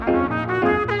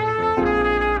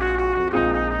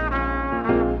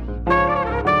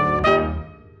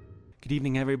Good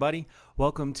evening, everybody.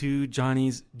 Welcome to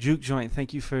Johnny's Juke Joint.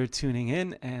 Thank you for tuning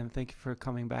in, and thank you for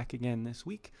coming back again this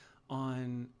week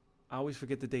on, I always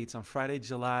forget the dates, on Friday,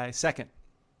 July 2nd.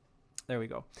 There we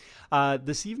go.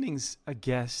 This evening's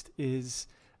guest is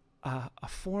a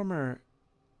former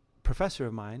professor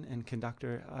of mine and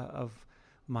conductor of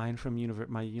mine from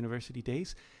my university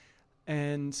days.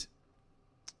 And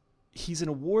he's an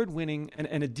award-winning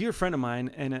and a dear friend of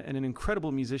mine and an incredible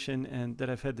musician and that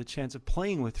I've had the chance of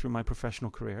playing with through my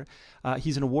professional career.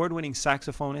 He's an award-winning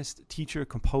saxophonist, teacher,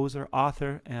 composer,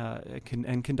 author,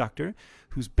 and conductor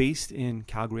who's based in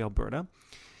Calgary, Alberta.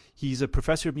 He's a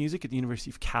professor of music at the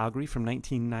University of Calgary from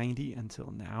 1990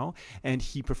 until now, and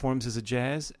he performs as a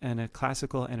jazz and a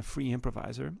classical and a free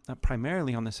improviser,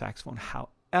 primarily on the saxophone.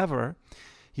 However,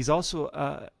 he's also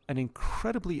an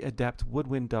incredibly adept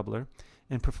woodwind doubler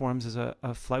and performs as a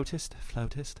flautist,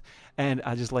 and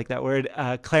I just like that word,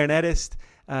 clarinetist,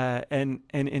 and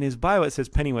in his bio it says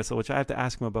penny whistle, which I have to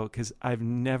ask him about because I've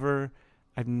never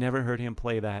heard him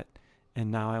play that,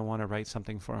 and now I want to write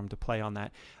something for him to play on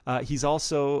that. He's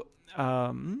also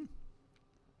at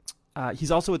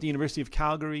the University of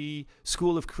Calgary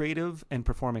School of Creative and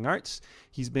Performing Arts.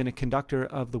 He's been a conductor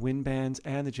of the wind bands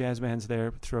and the jazz bands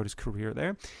there throughout his career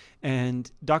there.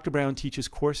 And Dr. Brown teaches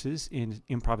courses in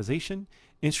improvisation,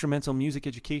 instrumental music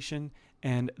education,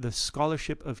 and the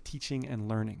scholarship of teaching and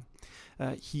learning.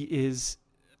 He is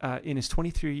in his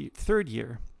third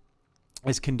year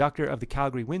as conductor of the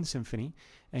Calgary Wind Symphony,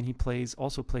 and he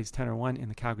also plays tenor one in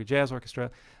the Calgary Jazz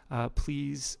Orchestra.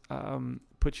 Please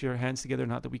put your hands together,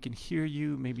 not that we can hear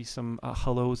you. Maybe some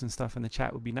hellos and stuff in the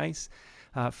chat would be nice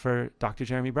for Dr.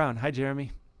 Jeremy Brown. Hi,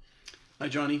 Jeremy. Hi,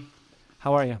 Johnny.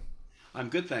 How are you? I'm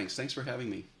good, thanks. Thanks for having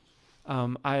me.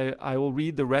 I will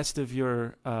read the rest of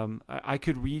your. I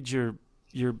could read your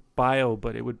bio,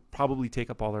 but it would probably take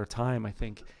up all our time. I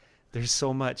think there's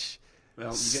so much.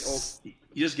 Well, you get old.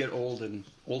 You just get old and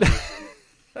older.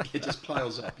 It just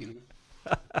piles up, you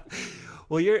know.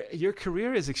 Well, your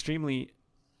career is extremely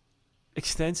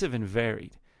extensive and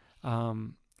varied,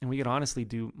 and we could honestly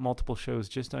do multiple shows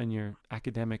just on your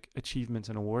academic achievements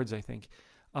and awards, I think.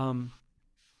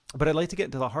 But I'd like to get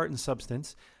into the heart and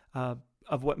substance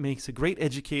of what makes a great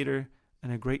educator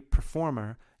and a great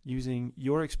performer using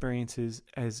your experiences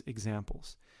as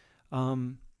examples.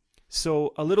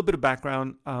 So a little bit of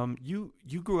background. You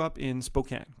grew up in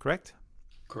Spokane, correct?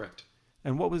 Correct.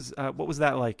 And what was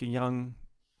that like? A young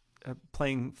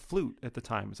playing flute at the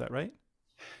time, is that right?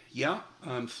 Yeah,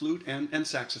 flute and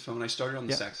saxophone. I started on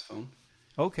the saxophone.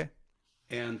 Okay.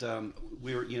 And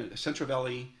we were in Central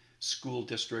Valley School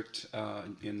District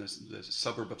in the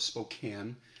suburb of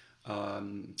Spokane,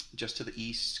 just to the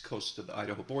east coast of the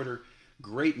Idaho border.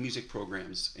 Great music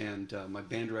programs, and my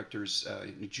band directors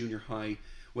in junior high.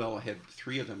 Well, I had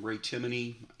three of them: Ray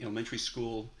Timoney, elementary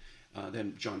school,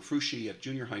 then John Frushi at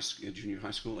junior high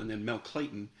school, and then Mel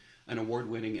Clayton, an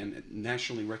award-winning and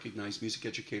nationally recognized music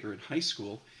educator in high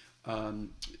school,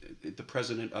 the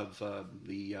president of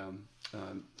the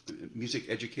Music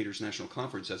Educators National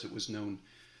Conference, as it was known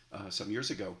some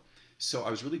years ago. So I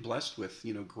was really blessed with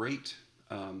great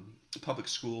public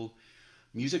scholl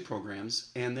music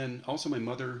programs, and then also my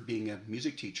mother being a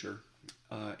music teacher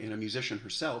and a musician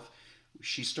herself.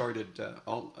 She started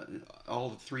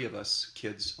all three of us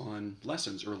kids on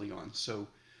lessons early on. So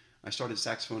I started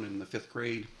saxophone in the 5th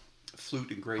grade, flute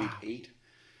in grade 8,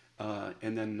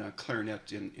 and then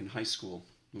clarinet in high school.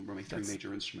 Were my three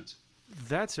major instruments.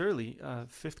 That's early,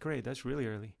 5th grade. That's really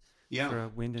early for a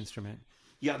wind instrument.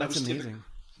 Yeah, that's amazing.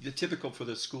 The typical for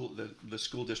the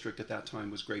school district at that time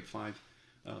was grade 5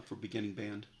 for beginning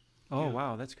band. Oh, yeah.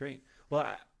 Wow, that's great.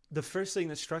 Well, the first thing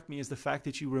that struck me is the fact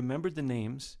that you remembered the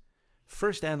names,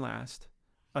 first and last,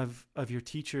 of your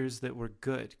teachers that were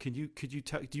good. Could you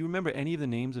do you remember any of the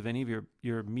names of any of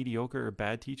your mediocre or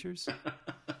bad teachers?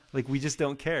 Like, we just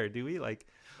don't care, do we? Like,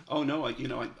 oh no, I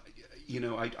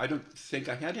don't think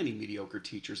I had any mediocre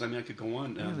teachers. I mean, I could go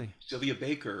on. Really? Sylvia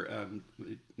Baker,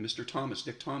 Mr. Thomas,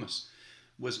 Dick Thomas,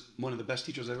 was one of the best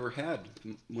teachers I ever had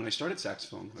when I started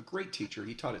saxophone. A great teacher.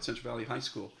 He taught at Central Valley High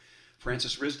School.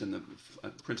 Francis Risden, the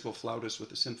principal flautist with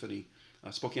the symphony,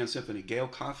 Spokane Symphony. Gail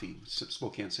Coffey,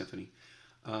 Spokane Symphony.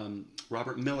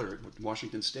 Robert Miller at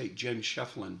Washington State. Jim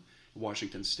Shefflin,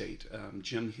 Washington State.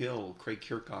 Jim Hill, Craig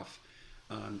Kirchhoff.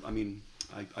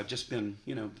 I've just been,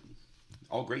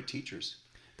 all great teachers.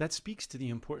 That speaks to the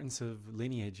importance of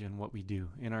lineage in what we do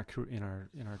in our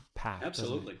path.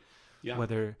 Absolutely, yeah.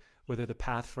 Whether the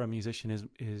path for a musician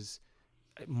is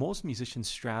most musicians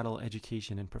straddle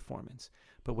education and performance,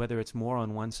 but whether it's more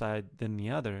on one side than the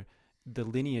other, the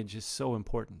lineage is so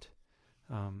important.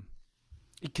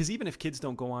 Because even if kids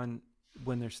don't go on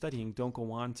when they're studying don't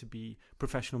go on to be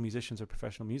professional musicians or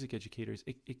professional music educators,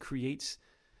 it creates,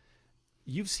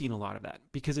 you've seen a lot of that,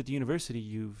 because at the university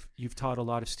you've taught a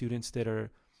lot of students that are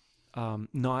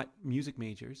not music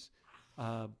majors,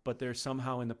 but they're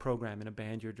somehow in the program, in a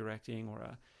band you're directing,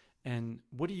 and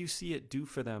what do you see it do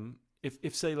for them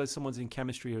if say like someone's in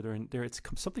chemistry or it's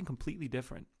something completely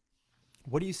different?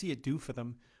 What do you see it do for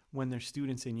them when they're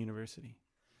students in university?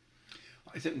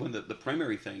 I think one of the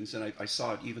primary things, and I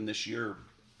saw it even this year,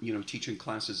 teaching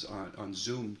classes on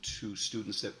Zoom to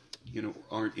students that,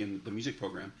 aren't in the music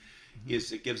program,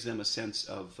 is it gives them a sense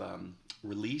of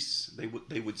release.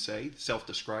 They would say,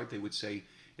 self-described, they would say,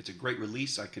 it's a great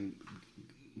release. I can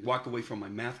walk away from my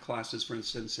math classes, for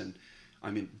instance, and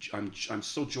I'm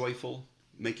so joyful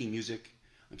making music.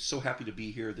 I'm so happy to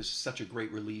be here. This is such a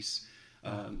great release,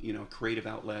 creative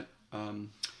outlet.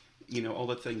 All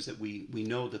the things that we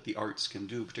know that the arts can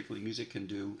do, particularly music can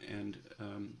do. And,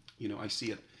 I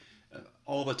see it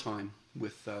all the time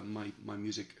with my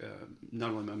music,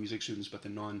 not only my music students, but the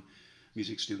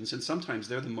non-music students. And sometimes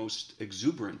they're the most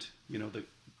exuberant, the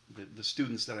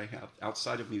students that I have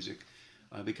outside of music,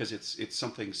 because it's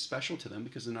something special to them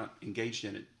because they're not engaged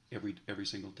in it every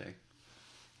single day.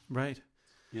 Right.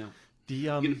 Yeah. The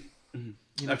I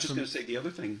was just going to say the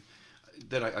other thing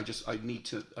that I need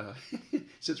to,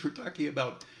 since we're talking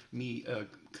about me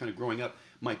kind of growing up,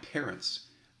 my parents.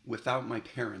 Without my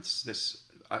parents,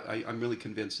 I'm really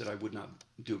convinced that I would not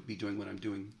be doing what I'm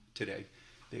doing today.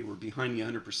 They were behind me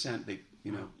 100%. They,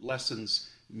 lessons,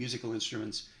 musical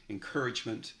instruments,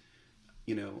 encouragement,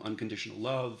 unconditional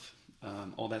love,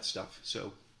 all that stuff.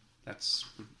 So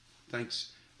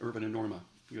thanks, Urban and Norma.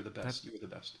 You're the best. You're the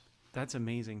best. That's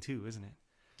amazing too, isn't it?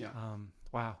 Yeah.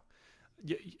 Wow.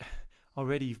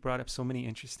 Already you've brought up so many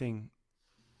interesting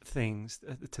things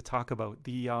to talk about.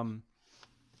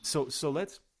 So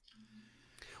let's.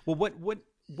 Well,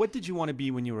 what did you want to be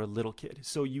when you were a little kid?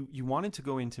 So you wanted to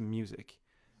go into music,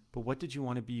 but what did you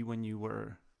want to be when you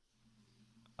were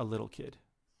a little kid?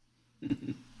 I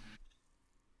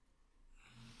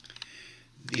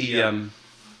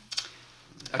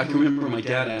can remember my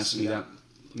dad asked me that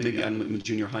maybe I'm in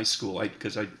junior high school,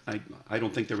 because I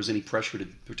don't think there was any pressure to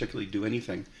particularly do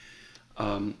anything.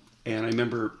 And I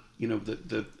remember,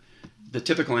 the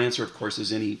typical answer, of course,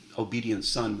 as any obedient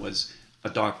son, was a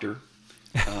doctor,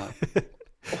 and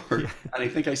I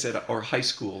think I said, or high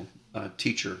school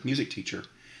teacher, music teacher.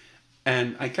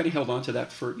 And I kind of held on to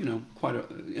that for,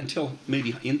 until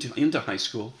maybe into high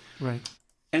school. Right.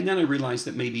 And then I realized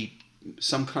that maybe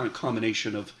some kind of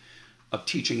combination of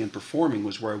teaching and performing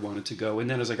was where I wanted to go. And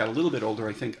then as I got a little bit older,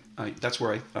 I think that's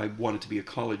where I wanted to be a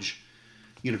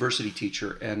university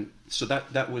teacher. And so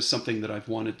that was something that I've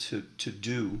wanted to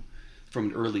do from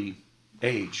an early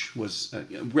age, was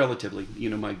relatively,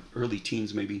 my early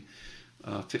teens, maybe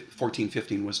 14,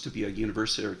 15, was to be a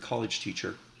university or college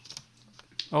teacher.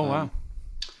 Oh, wow.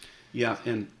 Yeah.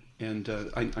 And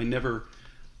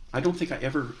I don't think I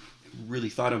ever really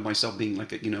thought of myself being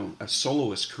like a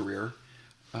soloist career.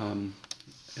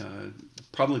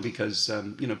 Probably because,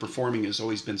 performing has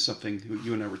always been something,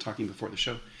 you and I were talking before the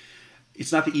show.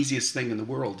 It's not the easiest thing in the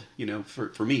world,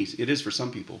 for me. It is for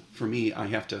some people. For me, I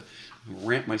have to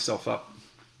ramp myself up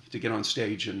to get on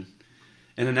stage. And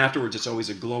then afterwards, it's always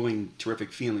a glowing,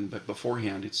 terrific feeling. But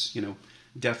beforehand, it's,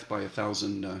 death by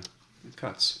 1,000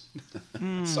 cuts.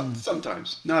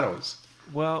 Sometimes, not always.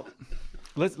 Well,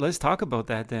 let's talk about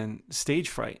that then. Stage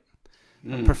fright,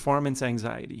 performance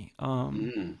anxiety.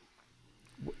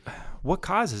 What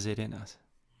causes it in us?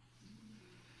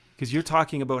 Because you're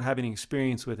talking about having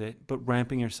experience with it, but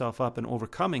ramping yourself up and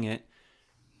overcoming it,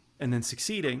 and then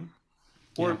succeeding,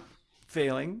 or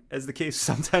failing, as the case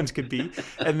sometimes could be,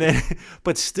 and then,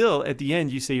 but still, at the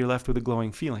end, you say you're left with a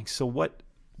glowing feeling. So what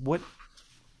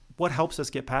helps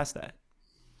us get past that?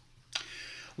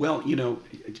 Well,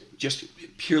 just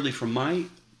purely from my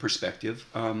perspective,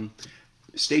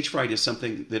 stage fright is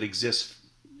something that exists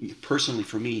personally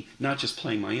for me, not just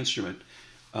playing my instrument,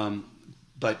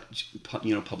 but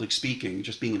public speaking,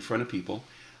 just being in front of people.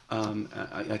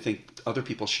 I think other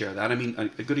people share that. I mean,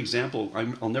 a good example,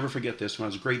 I'll never forget this. When I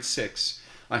was grade 6,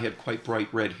 I had quite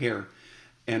bright red hair,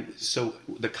 and so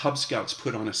the Cub Scouts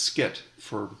put on a skit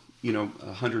for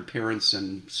 100 parents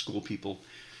and school people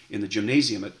in the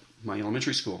gymnasium at my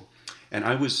elementary school, and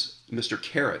I was Mr.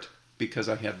 Carrot because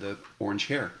I had the orange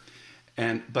hair,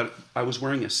 but I was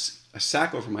wearing a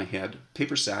sack over my head,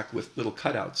 paper sack with little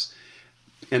cutouts,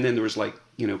 and then there was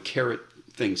carrot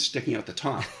things sticking out the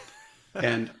top,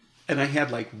 and I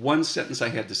had one sentence I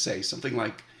had to say, something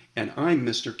like, "And I'm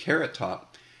Mr. Carrot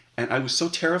Top," and I was so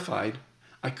terrified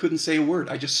I couldn't say a word.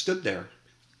 I just stood there,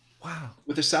 Wow.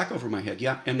 with a sack over my head.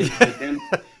 Yeah, and the den,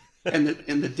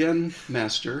 and the den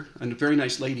master, and a very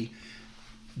nice lady,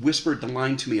 whispered the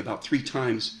line to me about 3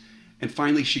 times, and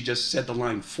finally she just said the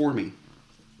line for me,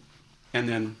 and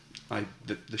then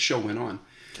the show went on.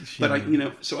 But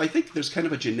so I think there's kind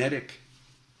of a genetic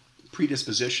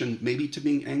predisposition maybe to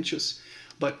being anxious.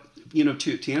 But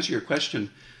to answer your question,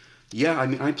 yeah, I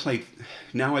mean, I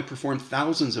performed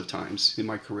thousands of times in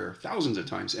my career, thousands of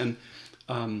times, and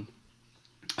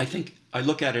I think I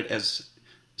look at it as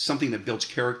something that builds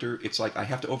character. It's like I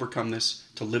have to overcome this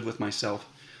to live with myself,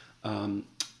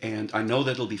 and I know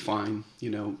that it'll be fine,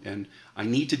 and I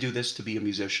need to do this to be a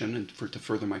musician and to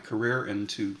further my career and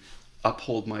to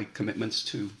uphold my commitments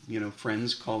to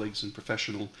friends, colleagues, and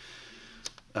professional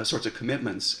sorts of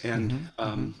commitments. And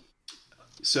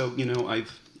so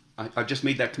I've just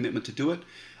made that commitment to do it,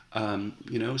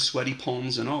 sweaty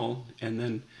palms and all, and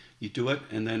then you do it,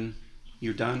 and then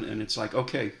you're done, and it's like,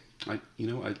 okay, I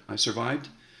survived.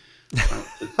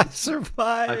 I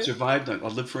survived. I've survived. I'll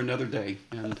live for another day.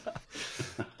 And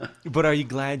But are you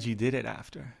glad you did it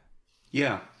after?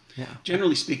 yeah, Yeah.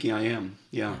 generally speaking, I am.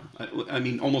 Yeah, I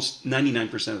mean, almost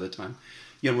 99% of the time.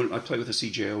 When I play with a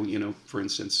CJO, for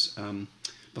instance,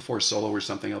 before a solo or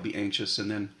something, I'll be anxious, and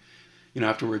then,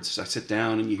 afterwards I sit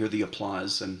down and you hear the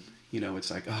applause, and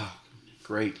it's like, oh,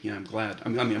 great. Yeah, I'm glad. I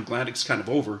mean, I'm glad it's kind of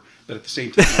over, but at the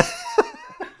same time,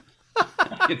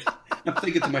 I'm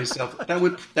thinking to myself, that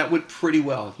went pretty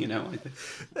well. I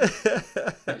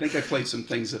think I played some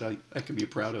things that I can be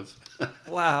proud of.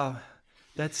 Wow,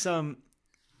 that's I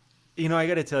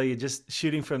got to tell you, just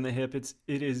shooting from the hip, it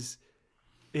is,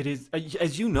 as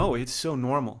it's so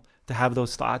normal to have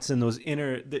those thoughts and those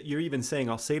inner, that you're even saying,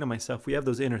 I'll say to myself, we have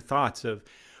those inner thoughts of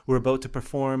we're about to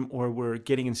perform, or we're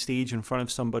getting in stage in front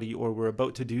of somebody, or we're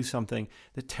about to do something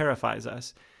that terrifies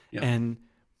us. Yeah. And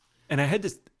I had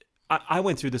this, I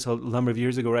went through this a number of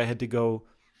years ago where I had to go,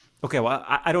 okay, well,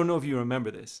 I don't know if you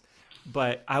remember this,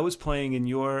 but I was playing in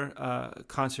your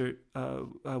concert,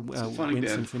 Wind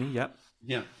Symphony. Yep.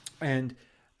 Yeah. And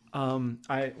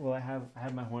I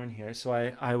have my horn here. So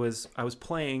I was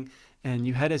playing, and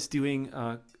you had us doing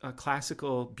a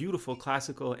beautiful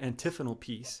classical antiphonal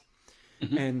piece.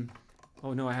 Mm-hmm. And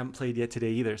oh no, I haven't played yet today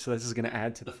either. So this is going to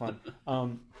add to the fun.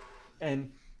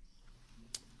 And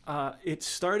it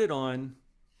started on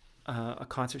a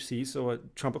concert C, so a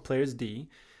trumpet player's D.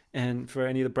 And for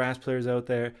any of the brass players out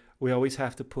there, we always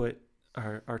have to put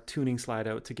our tuning slide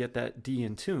out to get that D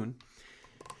in tune.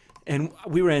 And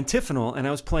we were antiphonal, and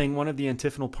I was playing one of the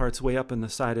antiphonal parts way up in the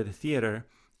side of the theater,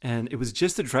 and it was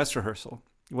just a dress rehearsal.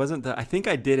 It wasn't I think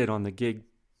I did it on the gig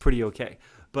pretty okay,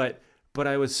 but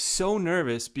I was so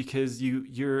nervous because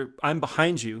I'm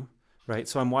behind you, right?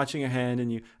 So I'm watching your hand,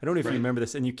 and I don't know if you remember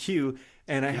this, and you cue,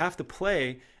 and I have to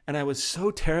play, and I was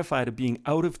so terrified of being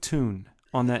out of tune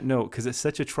on that note because it's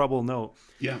such a trouble note.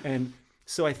 Yeah. And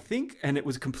so I think, and it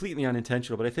was completely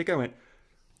unintentional, but I think I went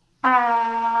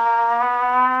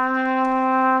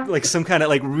like some kind of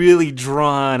like really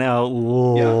drawn out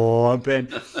whoop,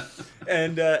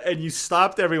 and you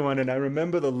stopped everyone, and I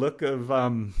remember the look of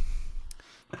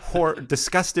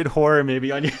disgusted horror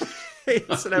maybe on your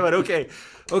face, and I went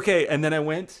okay, and then I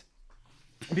went,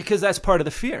 because that's part of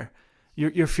the fear.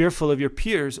 You're fearful of your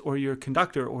peers or your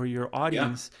conductor or your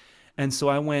audience. Yeah. And so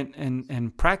I went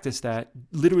and practiced that,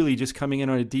 literally just coming in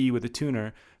on a D with a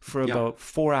tuner for about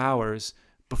 4 hours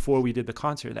before we did the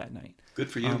concert that night. Good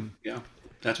for you.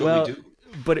 That's what we do.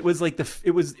 But it was like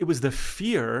it was the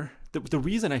fear. The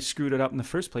reason I screwed it up in the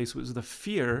first place was the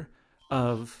fear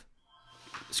of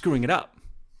screwing it up.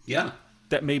 Yeah.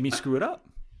 That made me screw it up.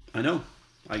 I know.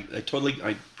 I totally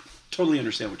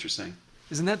understand what you're saying.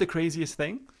 Isn't that the craziest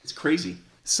thing? It's crazy.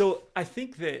 So I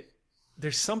think that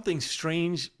there's something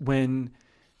strange when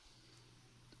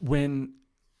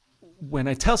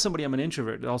I tell somebody I'm an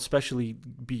introvert, I'll especially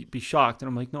be shocked, and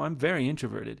I'm like, no, I'm very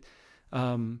introverted.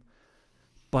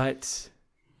 But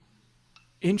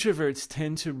introverts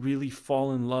tend to really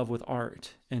fall in love with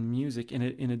art and music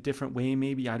in a different way,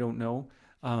 maybe, I don't know.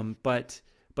 But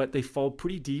they fall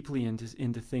pretty deeply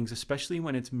into things, especially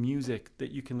when it's music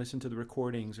that you can listen to the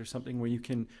recordings or something where you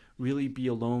can really be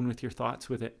alone with your thoughts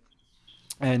with it.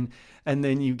 And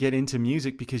then you get into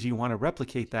music because you want to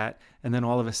replicate that, and then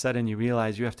all of a sudden you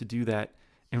realize you have to do that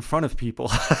in front of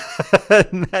people.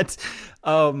 And that's,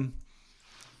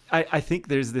 I think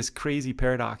there's this crazy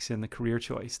paradox in the career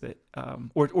choice that,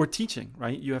 or teaching,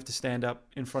 right? You have to stand up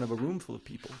in front of a room full of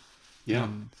people. Yeah.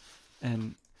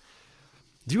 And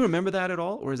do you remember that at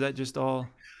all, or is that just all?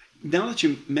 Now that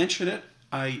you mention it,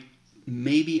 I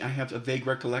have a vague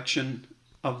recollection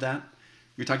of that.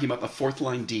 You're talking about the fourth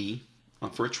line D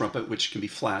for a trumpet, which can be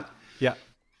flat. Yeah.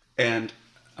 And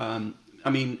I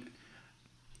mean,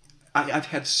 I've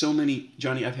had so many,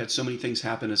 Johnny. I've had so many things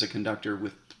happen as a conductor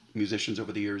with musicians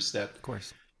over the years that Of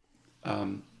course.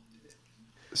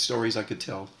 stories I could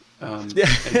tell.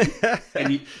 Yeah.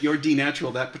 And your D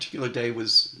natural that particular day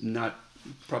was not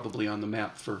probably on the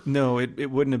map for. No, it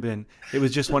wouldn't have been. It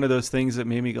was just one of those things that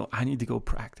made me go, I need to go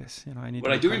practice. You know, I need to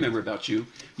What I go do practice. remember about you,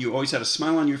 you always had a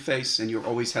smile on your face, and you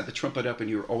always had the trumpet up, and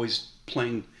you were always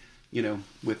playing,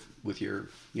 with your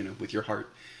with your heart.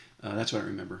 That's what I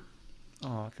remember.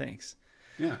 Oh, thanks.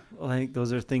 Yeah, Well, I think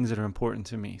those are things that are important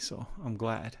to me, so I'm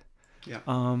glad. yeah,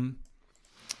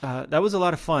 That was a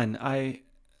lot of fun.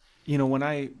 When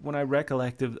I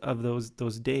recollect of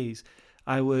those days,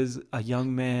 I was a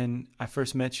young man. I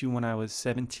first met you when I was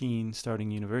 17, starting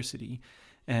university,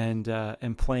 and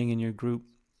playing in your group.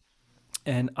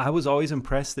 And I was always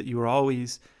impressed that you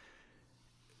always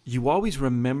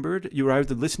remembered. You were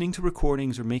either listening to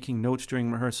recordings or making notes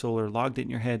during rehearsal or logged it in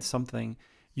your head something.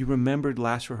 You remembered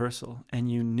last rehearsal and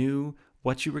you knew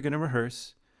what you were going to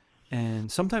rehearse.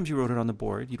 And sometimes you wrote it on the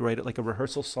board. You'd write it like a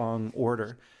rehearsal song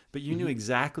order, but you knew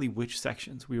exactly which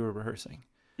sections we were rehearsing.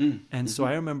 And so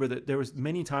I remember that there was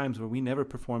many times where we never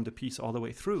performed a piece all the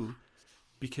way through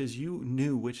because you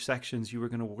knew which sections you were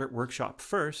going to workshop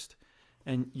first,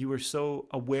 and you were so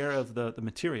aware of the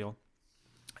material,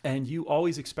 and you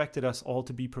always expected us all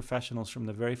to be professionals from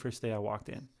the very first day I walked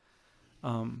in.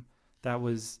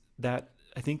 That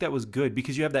I think that was good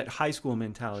because you have that high school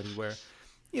mentality where,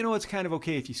 it's kind of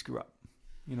okay if you screw up,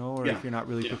 or yeah, if you're not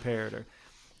really yeah. prepared,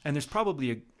 and there's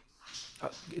probably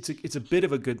it's a bit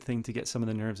of a good thing to get some of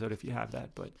the nerves out if you have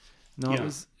that. But no, Yeah.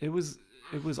 it was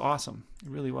awesome. It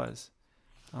really was.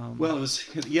 Well, it was,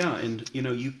 yeah, and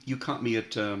you caught me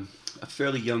at a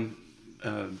fairly young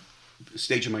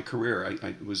stage of my career.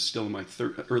 I was still in my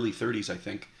early 30s, I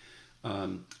think,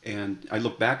 and I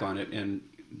look back on it, and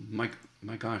my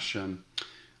gosh,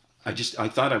 I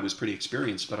thought I was pretty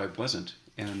experienced, but I wasn't,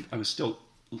 and I was still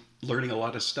learning a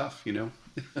lot of stuff.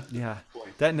 Yeah, Boy,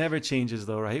 that never changes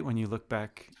though, right? When you look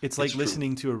back, it's like it's true.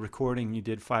 listening to a recording you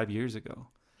did 5 years ago.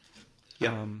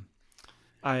 Yeah, Um,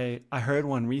 I heard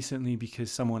one recently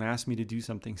because someone asked me to do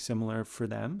something similar for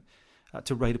them,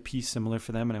 to write a piece similar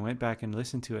for them, and I went back and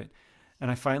listened to it,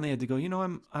 and I finally had to go.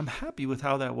 I'm happy with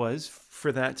how that was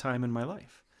for that time in my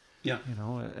life. yeah,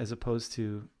 As opposed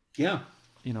to yeah.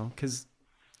 because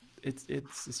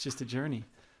it's just a journey.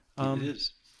 It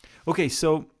is. Okay,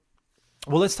 so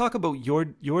well, let's talk about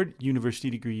your university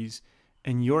degrees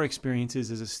and your experiences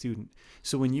as a student.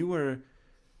 So when you were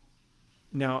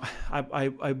now,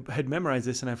 I had memorized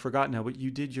this and I forgot now, but you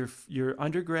did your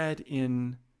undergrad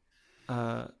in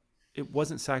it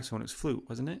wasn't saxophone, it was flute,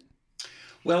 wasn't it?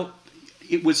 Well,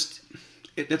 it was.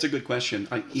 That's a good question.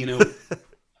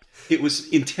 It was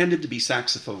intended to be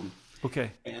saxophone.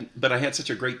 Okay. But I had such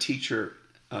a great teacher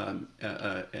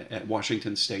at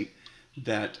Washington State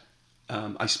that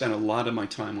I spent a lot of my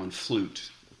time on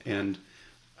flute,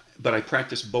 but I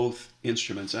practiced both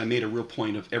instruments. I made a real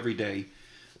point of every day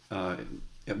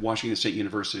at Washington State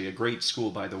University, a great school,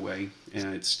 by the way.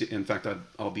 And in fact,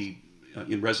 I'll be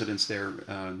in residence there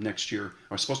next year.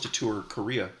 I was supposed to tour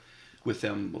Korea with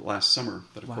them last summer,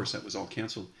 but of Wow. course that was all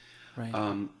canceled. Right.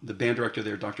 The band director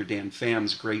there, Dr. Dan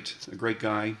Phams, a great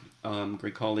guy,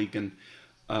 great colleague, and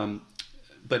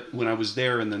but when I was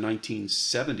there in the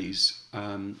 1970s,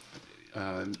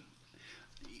 I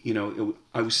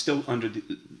was still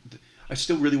I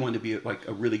still really wanted to be like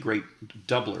a really great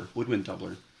woodwind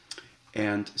doubler,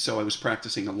 and so I was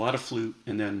practicing a lot of flute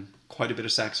and then quite a bit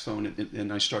of saxophone,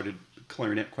 and I started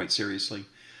clarinet quite seriously.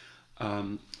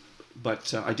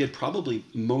 But I did probably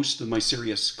most of my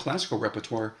serious classical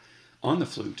repertoire on the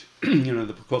flute.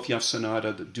 The Prokofiev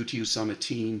Sonata, the Dutilleux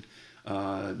Sonatine,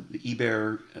 the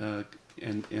Ibert,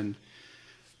 and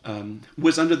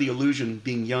was under the illusion,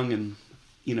 being young and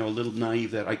a little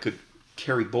naive, that I could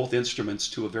carry both instruments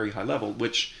to a very high level,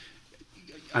 which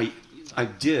I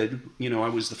did. I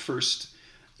was the first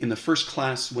in the first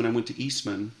class when I went to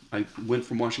Eastman. I went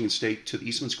from Washington State to the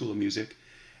Eastman School of Music,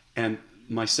 and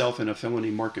myself and a fellow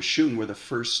named Marcus Schoen were the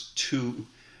first two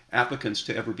applicants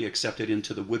to ever be accepted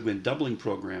into the woodwind doubling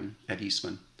program at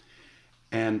Eastman.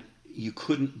 And you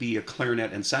couldn't be a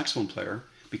clarinet and saxophone player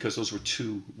because those were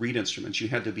two reed instruments. You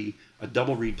had to be a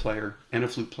double reed player and a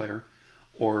flute player,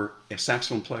 or a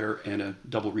saxophone player and a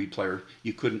double reed player.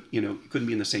 You couldn't be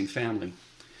in the same family,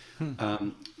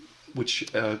 which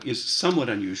is somewhat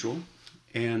unusual.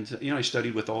 And I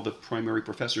studied with all the primary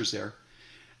professors there,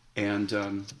 and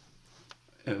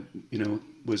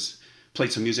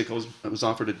played some music. I was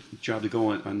offered a job to go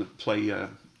on play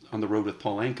on the road with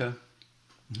Paul Anka,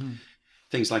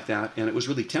 things like that. And it was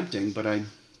really tempting, but I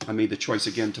I made the choice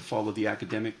again to follow the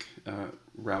academic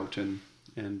route,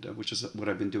 and which is what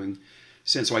I've been doing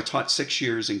since. So I taught 6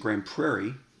 years in Grand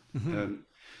Prairie, Mm-hmm. um,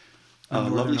 In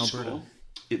lovely northern Alberta. school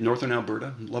in northern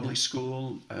Alberta. Yeah. Lovely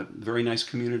school, very nice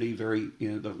community, very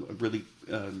really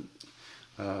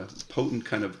potent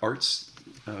kind of arts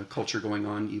culture going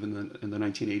on even in the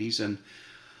 1980s,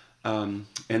 and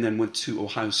then went to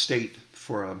Ohio State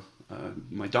for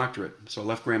my doctorate. So I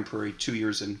left Grand Prairie, 2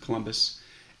 years in Columbus,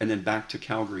 and then back to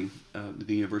Calgary,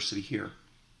 the university here.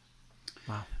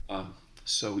 Wow.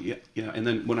 So yeah. And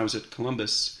then when I was at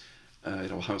Columbus,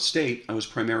 at Ohio State, I was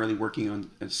primarily working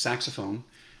on a saxophone,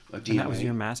 a And that was DMA.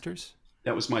 your master's?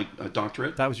 That was my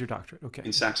doctorate That was your doctorate. Okay.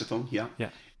 in saxophone. Yeah, Yeah.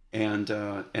 and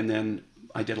then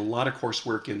I did a lot of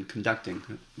coursework in conducting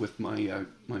with my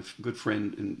good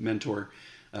friend and mentor,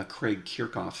 Craig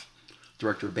Kirchhoff,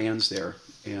 director of bands there,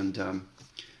 and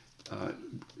uh,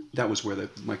 that was where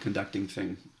my conducting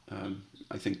thing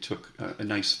I think took a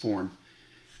nice form,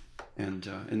 and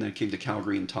then I came to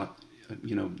Calgary and taught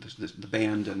the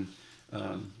band and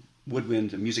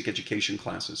woodwind and music education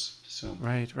classes. So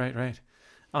Right, right, right.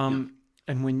 yeah.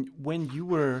 And when you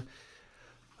were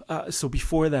so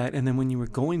before that, and then when you were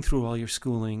going through all your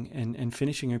schooling and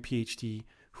finishing your PhD,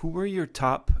 who were your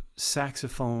top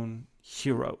saxophone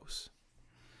heroes?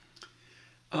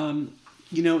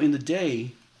 In the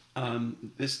day,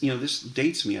 this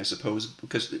dates me, I suppose,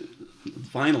 because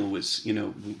vinyl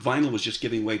was just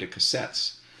giving way to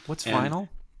cassettes, What's and vinyl?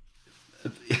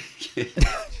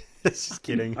 Just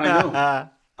kidding. I know,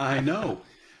 I know.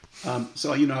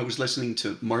 So I was listening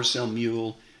to Marcel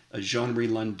Mule, Jean-Marie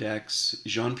Lundex,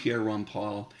 Jean-Pierre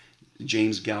Rampal,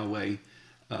 James Galway,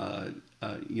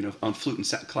 on flute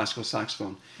and classical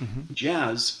saxophone. Hmm.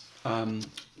 Jazz,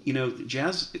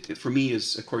 jazz for me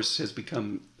is, of course, has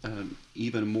become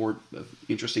even a more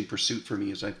interesting pursuit for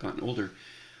me as I've gotten older.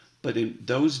 But in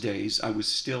those days, I was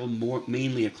still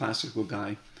mainly a classical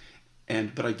guy,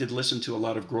 but I did listen to a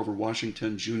lot of Grover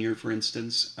Washington Jr., for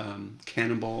instance,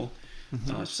 Cannonball,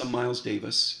 Hmm. some Miles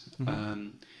Davis. Hmm.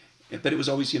 But it was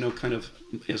always, kind of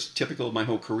as typical of my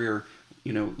whole career,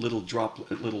 little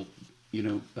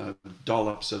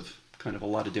dollops of kind of a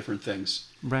lot of different things.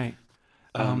 Right.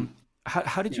 Um,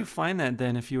 How did yeah. you find that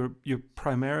then? If you're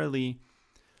primarily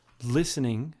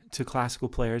listening to classical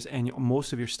players and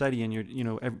most of your study and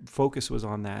your focus was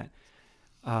on that,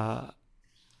 uh,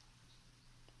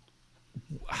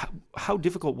 how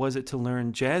difficult was it to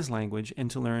learn jazz language and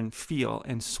to learn feel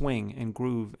and swing and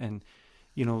groove and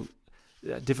you know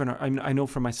different? I know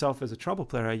for myself as a trumpet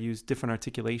player, I use different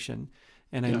articulation,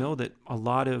 and I Yeah. know that a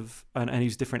lot of and I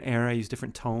use different air, I use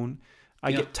different tone. I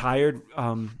Yeah. get tired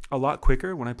a lot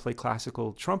quicker when I play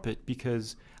classical trumpet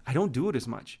because I don't do it as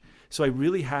much. So I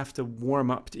really have to warm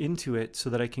up into it so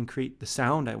that I can create the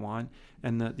sound I want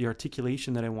and the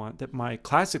articulation that I want that my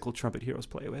classical trumpet heroes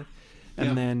play with. Yeah.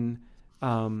 And then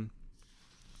um,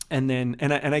 and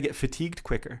I get fatigued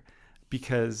quicker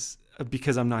because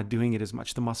I'm not doing it as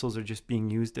much. The muscles are just being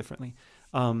used differently.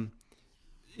 Um,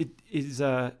 it is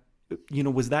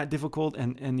was that difficult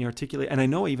and the articulate, and I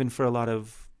know even for a lot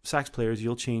of sax players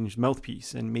you'll change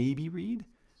mouthpiece and maybe reed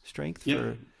strength Yeah.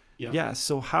 for Yeah. yeah.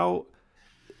 So how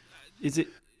is it?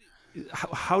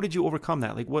 How did you overcome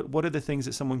that? Like what are the things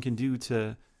that someone can do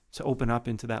to open up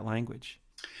into that language?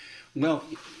 Well,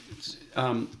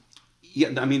 um, yeah,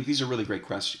 I mean, these are really great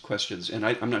questions, and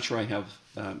I'm not sure I have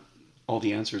all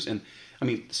the answers. And I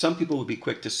mean, some people would be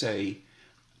quick to say,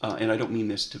 and I don't mean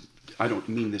this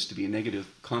to be a negative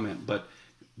comment, but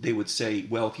they would say,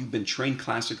 well, if you've been trained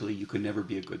classically, you could never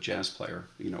be a good jazz player,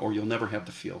 or you'll never have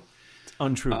the feel. It's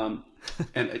untrue.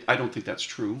 And I don't think that's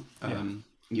true. Yeah.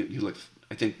 You look,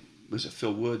 I think, was it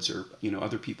Phil Woods or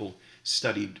other people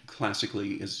studied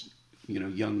classically as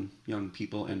young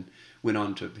people and went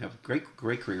on to have great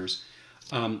careers.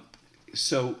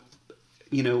 So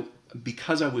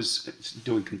because I was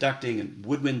doing conducting and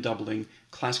woodwind doubling,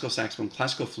 classical saxophone,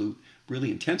 classical flute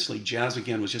really intensely, jazz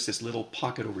again was just this little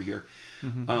pocket over here.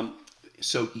 Hmm.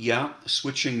 So yeah,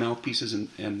 switching mouthpieces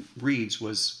and reeds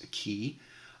was key.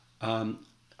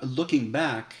 Looking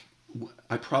back,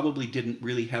 I probably didn't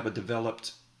really have a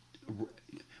developed,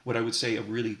 what I would say, a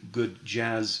really good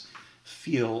jazz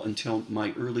feel until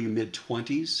my early mid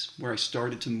 20s, where I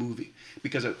started to move,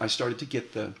 because I started to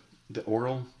get the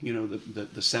oral,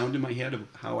 the sound in my head of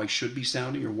how I should be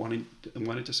sounding or wanted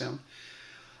to sound.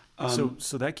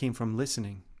 So that came from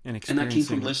listening and And that came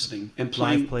experiencing from listening and live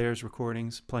playing. players,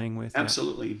 recordings, playing with. Yeah.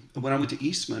 Absolutely. When I went to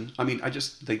Eastman, I mean, I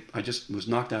just was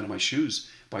knocked out of my shoes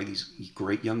by these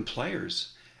great young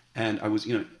players, and I was,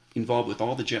 involved with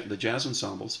all the jazz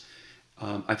ensembles.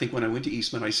 I think when I went to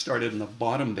Eastman, I started in the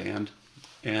bottom band,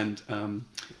 And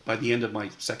by the end of my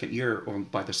second year, or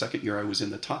by the second year, I was in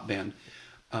the top band.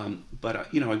 But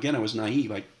again, I was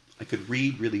naive. I could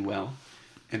read really well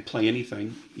and play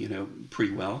anything,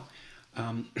 pretty well.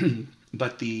 Um,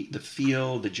 but the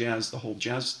feel, the jazz, the whole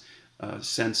jazz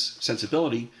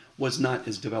sensibility was not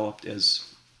as developed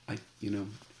as I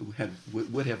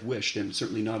would have wished, and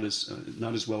certainly not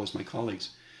as well as my colleagues.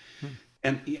 Hmm.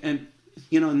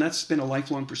 And that's been a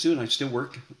lifelong pursuit. And I still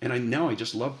work, and now I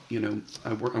just love,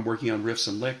 I'm working on riffs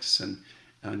and licks,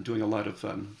 and doing a lot of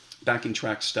backing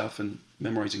track stuff, and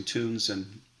memorizing tunes,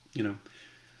 and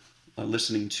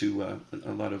listening to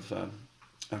a lot of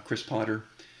Chris Potter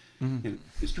Mhm. and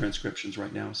his transcriptions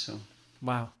right now. So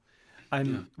Wow.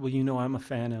 yeah, I'm a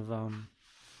fan of,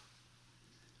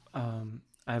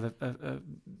 I have a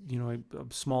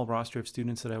small roster of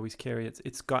students that I always carry.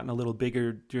 It's gotten a little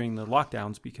bigger during the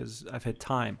lockdowns because I've had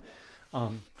time.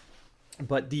 Um,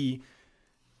 but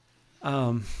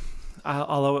um,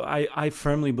 although I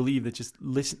firmly believe that just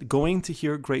going to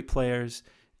hear great players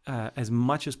as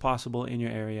much as possible in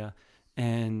your area,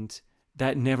 and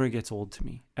that never gets old to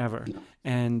me ever. no,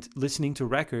 And listening to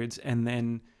records and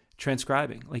then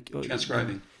transcribing,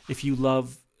 transcribing. if you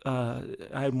love. I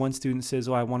had one student says,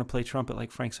 "Oh, I want to play trumpet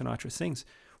like Frank Sinatra sings."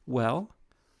 Well,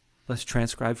 let's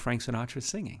transcribe Frank Sinatra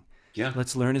singing. Yeah,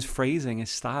 Let's learn his phrasing,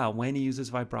 his style, when he uses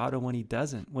vibrato, when he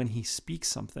doesn't, when he speaks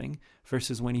something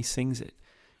versus when he sings it.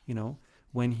 You know,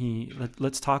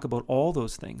 let's talk about all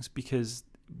those things, because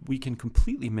we can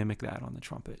completely mimic that on the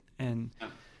trumpet. yeah,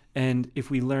 And if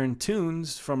we learn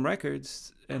tunes from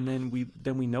records, and then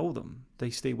we know them, they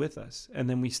stay with us. And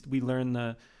then we learn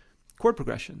the chord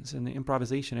progressions and the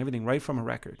improvisation, everything right from a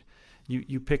record.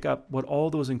 You pick up what all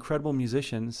those incredible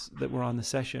musicians that were on the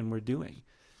session were doing.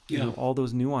 yeah. All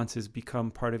those nuances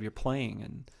become part of your playing.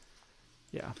 And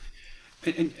yeah.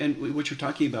 And what you're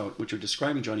talking about, what you're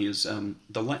describing, Johnny, is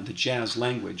the jazz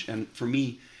language. And for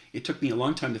me, it took me a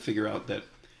long time to figure out that.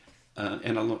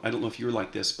 And I don't know if you're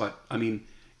like this, but I mean,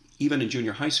 even in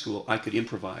junior high school, I could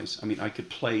improvise. I mean, I could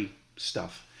play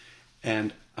stuff,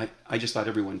 and I just thought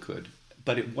everyone could.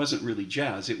 But it wasn't really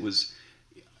jazz.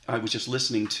 I was just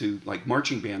listening to like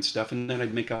marching band stuff, and then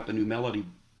I'd make up a new melody,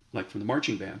 like from the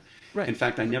marching band. Right. In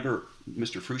fact, Mr.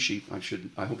 Frushi,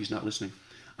 I hope he's not listening.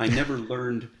 I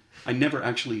never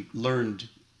actually learned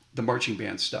the marching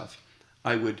band stuff.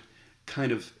 I would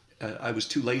kind of, I was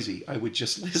too lazy. I would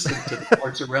just listen to the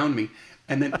parts around me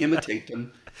and then imitate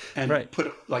them, and Right.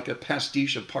 put like a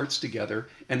pastiche of parts together,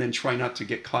 and then try not to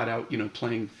get caught out,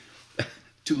 playing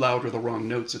too loud or the wrong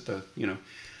notes at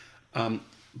um,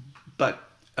 but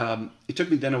it took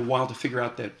me then a while to figure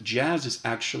out that jazz is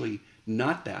actually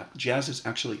not that. Jazz is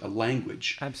actually a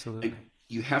language. Absolutely.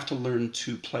 You have to learn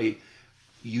to play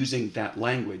using that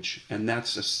language, and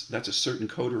that's a certain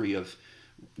coterie of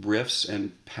riffs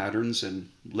and patterns and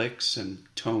licks and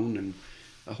tone and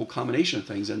a whole combination of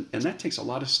things, and that takes a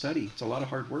lot of study. It's a lot of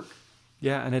hard work.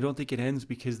 Yeah, and I don't think it ends,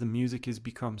 because the music has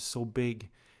become so big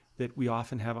that we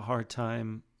often have a hard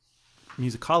time.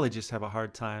 Musicologists have a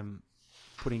hard time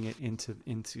putting it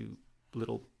into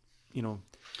little, you know,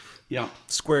 Yeah.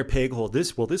 square peg hole.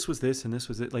 This was this, and this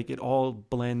was it. Like, it all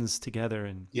blends together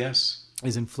and Yes.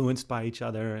 is influenced by each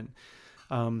other. And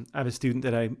I have a student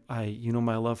that I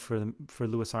my love for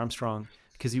Louis Armstrong,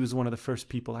 because he was one of the first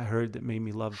people I heard that made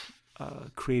me love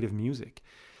creative music.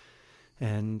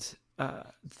 And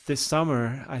this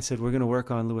summer I said, we're going to work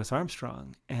on Louis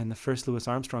Armstrong. And the first Louis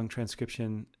Armstrong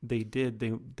transcription they did,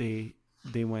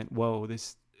 they went, whoa,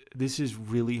 this is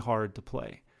really hard to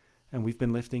play. And we've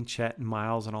been lifting Chet and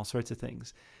Miles and all sorts of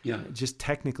things. Yeah. Just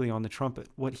technically on the trumpet,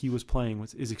 what he was playing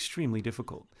is extremely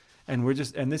difficult. And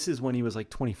and this is when he was like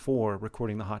 24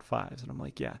 recording the Hot Fives. And I'm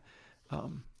like, yeah,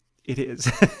 it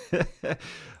is.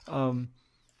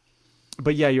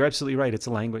 But yeah, you're absolutely right. It's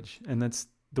a language, and that's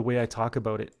the way I talk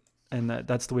about it. And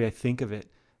that's the way I think of it.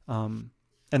 And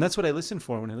that's what I listen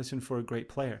for when I listen for a great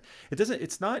player.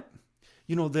 It's not,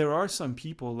 there are some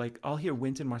people, like I'll hear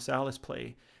Wynton Marsalis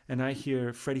play, and I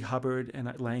hear Freddie Hubbard and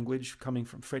that language coming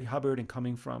from Freddie Hubbard and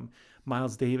coming from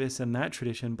Miles Davis and that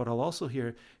tradition, but I'll also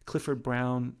hear Clifford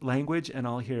Brown language, and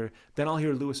I'll hear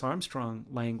Louis Armstrong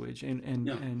language and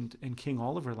Yeah. and King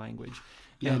Oliver language.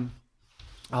 Yeah. And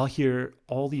I'll hear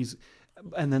all these,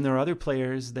 and then there are other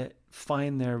players that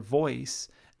find their voice,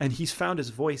 and he's found his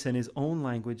voice and his own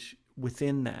language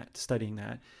within that, studying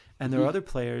that. And there are other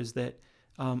players that,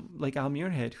 like Al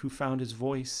Muirhead, who found his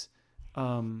voice.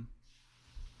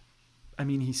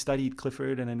 He studied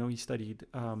Clifford, and I know he studied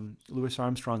Louis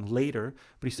Armstrong later,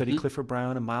 but he studied Clifford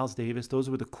Brown and Miles Davis. Those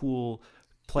were the cool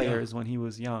players when he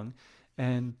was young.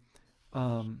 And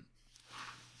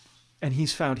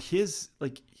he's found his,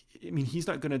 like, I mean, he's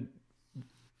not going to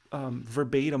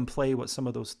verbatim play what some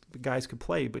of those guys could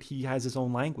play, but he has his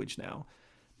own language now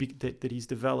that he's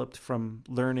developed from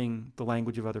learning the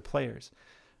language of other players.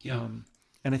 Yeah.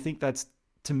 And I think that's,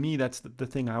 to me, that's the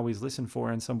thing I always listen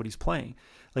for in somebody's playing.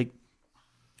 Like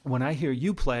when I hear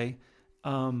you play,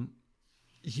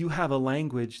 you have a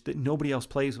language that nobody else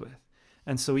plays with.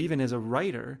 And so even as a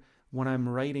writer, when I'm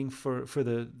writing for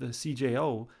the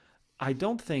CJO, I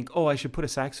don't think, oh, I should put a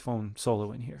saxophone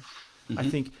solo in here. Mm-hmm. I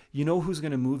think, who's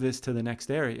going to move this to the next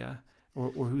area,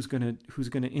 or who's going to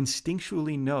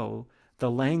instinctually know the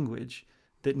language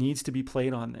that needs to be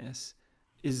played on this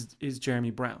is Jeremy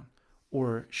Brown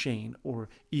or Shane or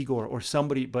Igor or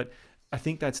somebody. But I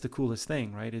think that's the coolest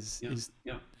thing, right? Like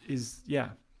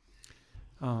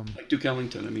Duke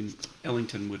Ellington. I mean,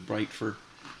 Ellington would write for,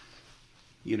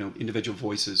 individual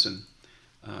voices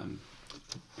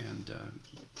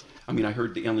I mean, I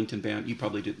heard the Ellington Band. You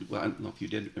probably did. Well, I don't know if you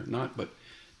did or not, but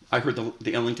I heard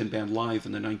the Ellington Band live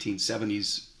in the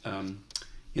 1970s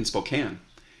in Spokane,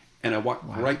 and I walked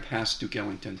right past Duke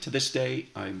Ellington. To this day,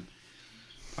 I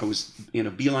was in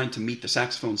a beeline to meet the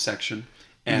saxophone section,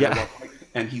 and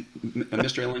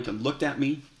Mr. Ellington looked at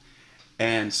me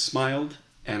and smiled,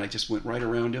 and I just went right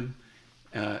around him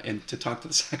and to talk to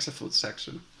the saxophone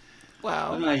section.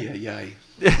 Wow! What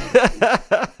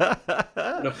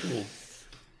a fool.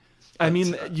 I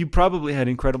mean, you probably had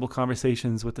incredible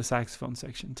conversations with the saxophone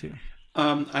section too.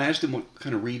 I asked him what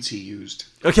kind of reeds he used.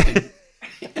 Okay.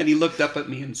 And he looked up at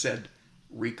me and said,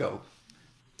 Rico.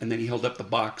 And then he held up the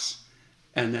box.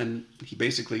 And then he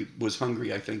basically was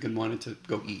hungry, I think, and wanted to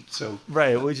go eat. So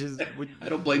right, I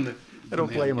don't blame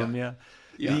him.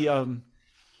 Yeah.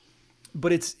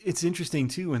 But it's interesting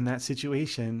too in that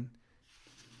situation.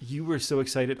 You were so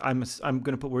excited. I'm going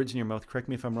to put words in your mouth. Correct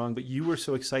me if I'm wrong, but you were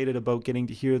so excited about getting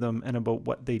to hear them and about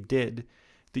what they did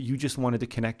that you just wanted to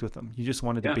connect with them. You just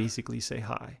wanted to basically say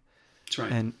hi. That's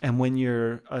right. And when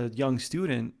you're a young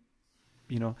student,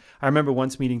 I remember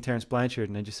once meeting Terence Blanchard,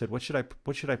 and I just said, "What should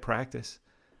I practice?"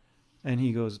 And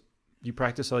he goes, "You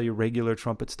practice all your regular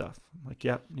trumpet stuff." I'm like,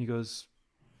 "Yep." And he goes,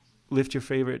 "Lift your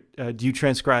favorite. Do you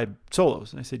transcribe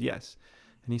solos?" And I said, "Yes."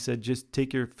 And he said, just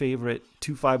take your favorite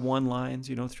 2-5-1 lines,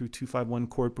 through 2-5-1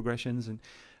 chord progressions and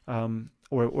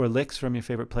or licks from your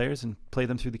favorite players and play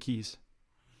them through the keys.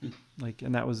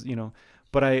 And that was,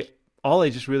 but all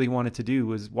I just really wanted to do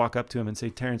was walk up to him and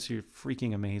say, Terence, you're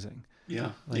freaking amazing.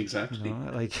 Yeah, exactly.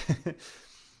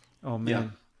 Oh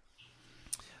man.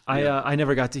 Yeah. I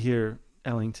never got to hear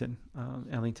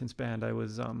Ellington's band. I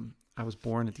was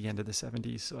born at the end of the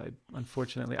 70s. So I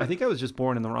think I was just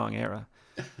born in the wrong era.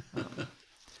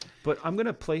 But I'm going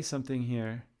to play something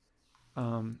here.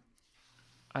 I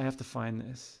have to find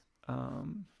this.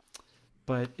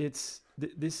 But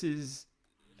this is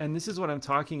what I'm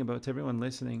talking about to everyone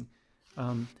listening.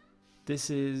 This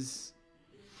is,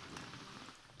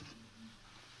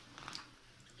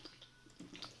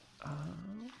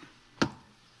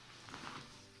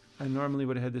 I normally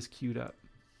would have had this queued up.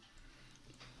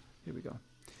 Here we go.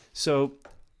 So,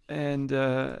 and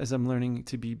as I'm learning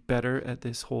to be better at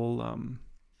this whole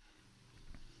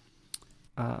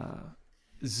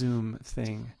Zoom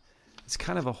thing, it's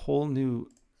kind of a whole new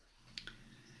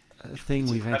thing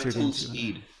we've entered into.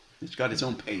 Speed. It's got its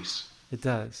own pace. It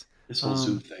does. This whole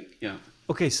Zoom thing, yeah.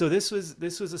 Okay, so this was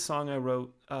a song I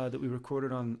wrote that we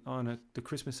recorded on the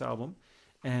Christmas album,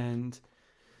 and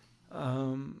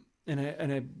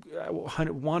I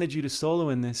wanted you to solo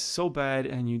in this so bad,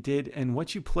 and you did. And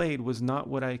what you played was not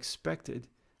what I expected,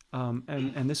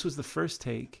 and this was the first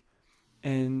take.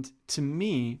 And to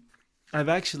me, I've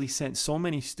actually sent so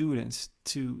many students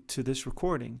to this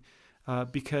recording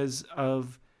because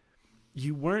of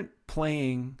you weren't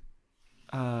playing.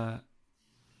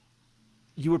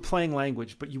 You were playing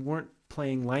language, but you weren't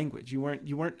playing language. You weren't.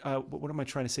 What am I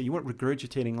trying to say? You weren't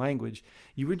regurgitating language.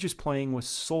 You were just playing with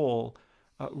soul.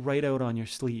 Right out on your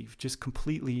sleeve, just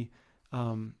completely.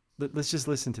 Let's just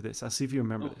listen to this. I'll see if you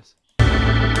remember this.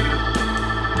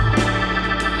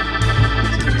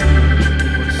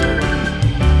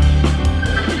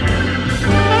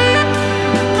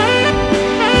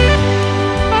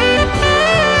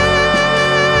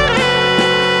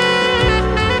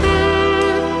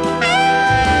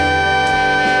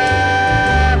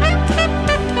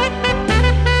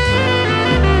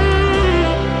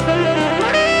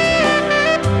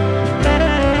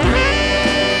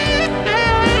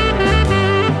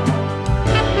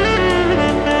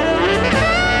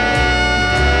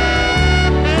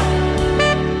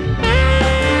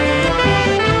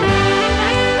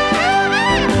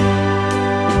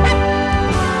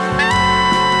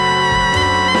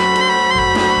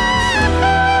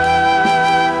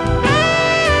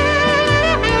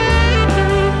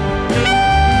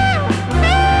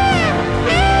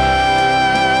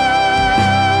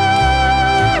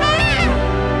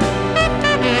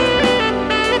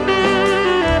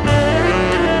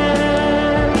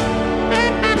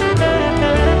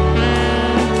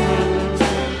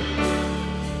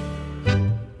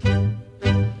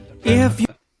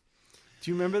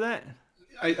 remember that?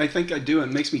 I think I do. It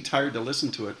makes me tired to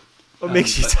listen to it. What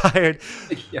makes you But tired?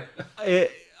 yeah,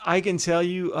 I can tell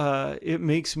you, it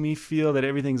makes me feel that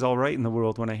everything's all right in the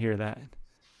world when I hear that.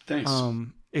 thanks.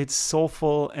 It's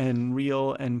soulful and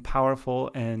real and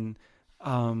powerful, and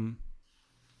um,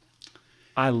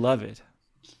 I love it.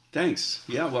 Thanks.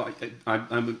 Yeah. Well,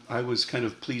 I was kind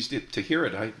of pleased to hear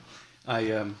it. I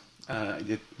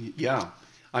yeah.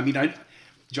 I mean,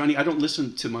 Johnny, I don't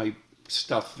listen to my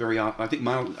stuff very often. I think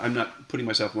I'm not putting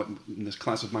myself in this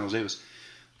class of Miles Davis.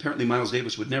 Apparently, Miles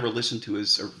Davis would never listen to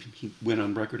his, or he went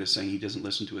on record as saying he doesn't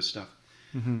listen to his stuff.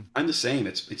 Hmm. I'm the same.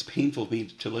 It's painful for me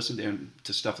to listen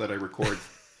to stuff that I record.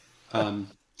 Um,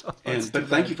 That's too but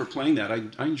thank bad. you for playing that.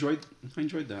 I enjoyed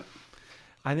that.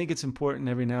 I think it's important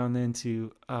every now and then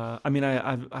to. I mean,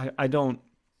 I don't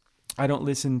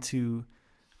listen to.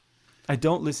 I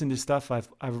don't listen to stuff I've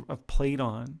played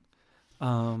on,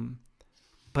 um,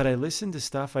 but I listen to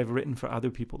stuff I've written for other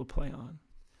people to play on,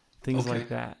 things Okay. like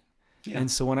that. Yeah.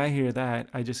 And so when I hear that,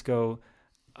 I just go,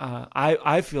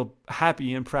 I feel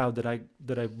happy and proud that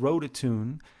I wrote a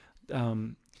tune,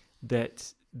 um,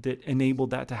 that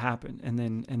enabled that to happen, and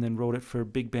then wrote it for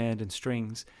big band and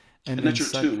strings, and And then that's your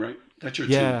such. tune, right? That's your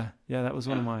tune. Yeah, that was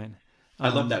one Yeah. of mine. I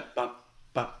love Um, that bop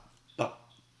bop bop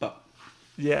bop.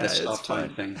 yeah, That it's stop time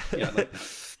fun. thing. Yeah, I like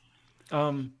that.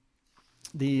 um,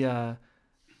 the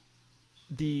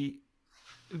the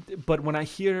but when I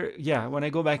hear, yeah, when I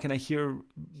go back and I hear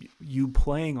you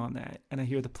playing on that, and I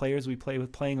hear the players we play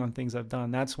with playing on things I've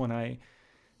done, that's when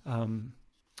um,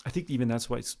 I think even that's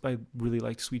why I really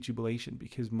liked Sweet Jubilation,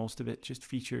 because most of it just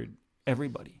featured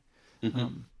everybody. Hmm.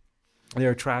 Um, there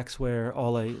are tracks where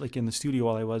all I like in the studio,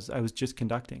 I was just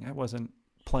conducting, I wasn't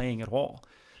playing at all,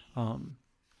 um,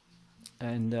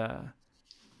 and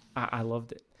I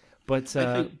loved it. But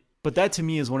I think. that to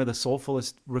me is one of the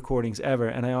soulfulest recordings ever,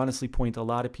 and I honestly point a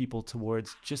lot of people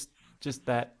towards just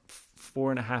that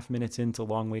 4.5 minutes into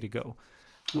Long Way to Go.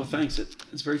 Well, Um, thanks.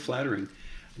 It's very flattering.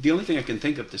 The only thing I can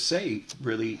think of to say,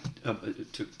 really,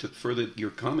 to further your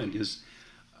comment is,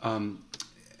 um,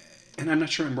 and I'm not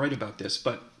sure I'm right about this,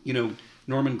 but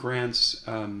Norman Granz,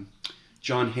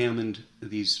 John Hammond,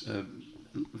 these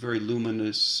very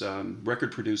luminous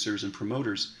record producers and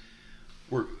promoters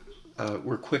were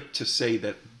were quick to say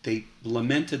that they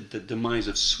lamented the demise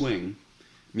of swing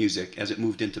music as it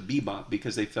moved into bebop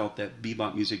because they felt that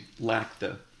bebop music lacked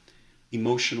the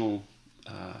emotional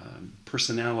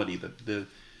personality, the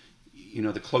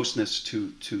closeness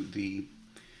to the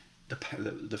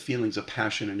feelings of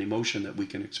passion and emotion that we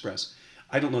can express.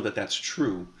 I don't know that that's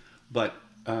true, but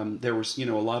there was a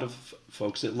lot of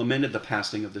folks that lamented the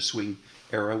passing of the swing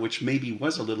era, which maybe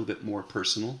was a little bit more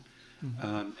personal,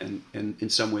 mhm. and in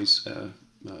some ways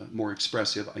more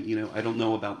expressive. I don't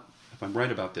know about if I'm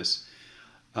right about this,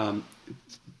 um,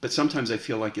 but sometimes I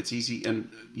feel like it's easy. And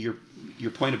your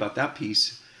point about that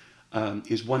piece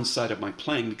is one side of my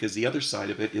playing, because the other side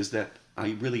of it is that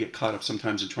I really get caught up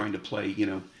sometimes in trying to play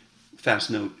fast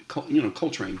note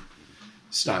Coltrane Yeah,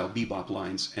 style bebop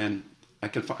lines, and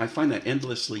I find that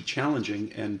endlessly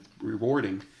challenging and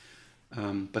rewarding.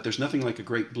 But there's nothing like a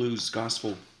great blues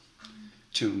gospel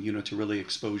tune, to really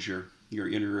expose your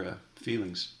inner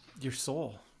feelings. your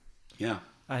soul. Yeah.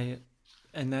 I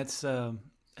and that's I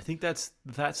think that's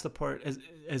the part,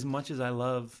 as much as I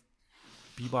love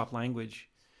bebop language,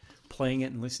 playing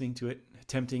it and listening to it,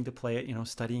 attempting to play it,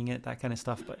 studying it, that kind of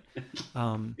stuff. But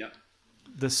um, Yeah.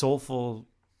 the soulful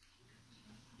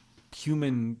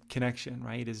human connection,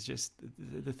 right, is just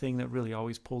the thing that really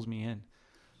always pulls me in.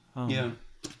 Yeah. Um,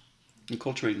 And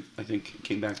Coltrane, I think,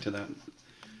 came back to that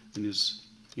in his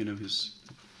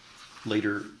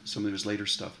some of his later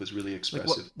stuff was really like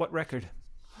expressive. what record?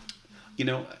 You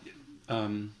know,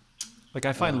 um, Like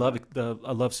I find uh,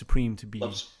 Love Supreme to be,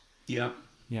 loves. Yeah.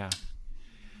 yeah.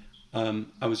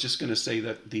 I was just going to say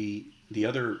that the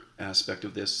other aspect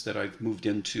of this that I've moved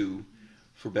into,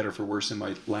 for better or for worse, in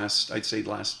my I'd say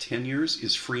last 10 years,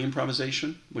 is free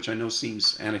improvisation, which I know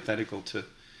seems antithetical to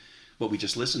what we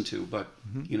just listened to, but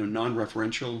Hmm.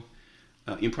 non-referential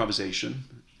improvisation.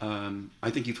 I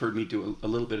think you've heard me do a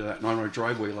little bit of that on our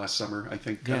driveway last summer. I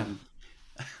think Yeah.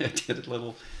 I did a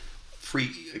little free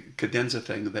cadenza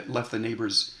thing that left the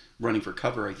neighbors running for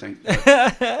cover, I think.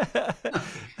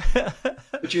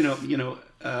 But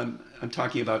I'm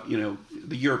talking about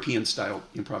the European style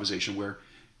improvisation where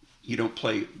you don't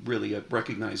play really a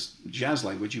recognized jazz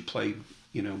language. You play,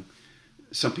 you know,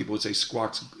 some people would say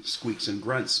squawks, squeaks, and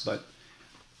grunts, but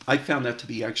I found that to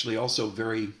be actually also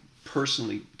very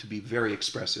personally to be very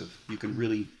expressive. You can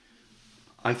really,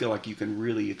 I feel like you can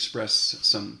really express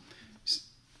some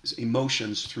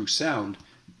emotions through sound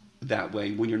that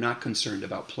way when you're not concerned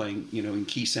about playing, in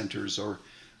key centers or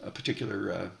a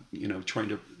particular,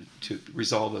 trying to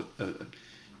resolve a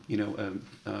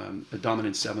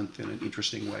dominant seventh in an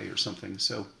interesting way or something.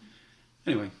 So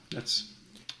anyway, that's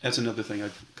another thing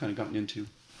I've kind of gotten into.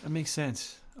 That makes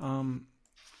sense. And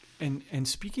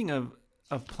speaking of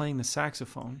playing the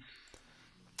saxophone,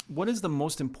 what is the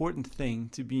most important thing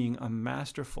to being a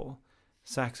masterful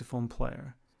saxophone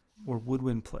player or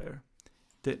woodwind player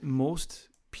that most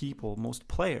people, most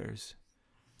players,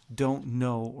 don't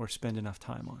know or spend enough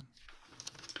time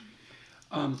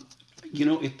on?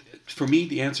 For me,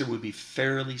 the answer would be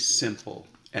fairly simple,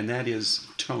 and that is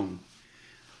tone.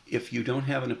 If you don't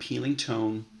have an appealing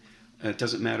tone, it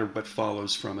doesn't matter what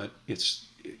follows from it. It's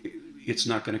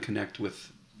not going to connect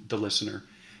with the listener,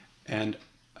 and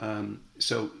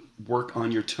so work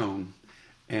on your tone.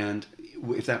 And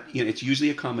if that, it's usually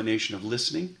a combination of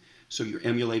listening. So you're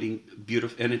emulating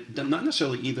beautiful, and not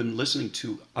necessarily even listening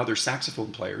to other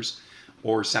saxophone players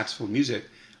or saxophone music,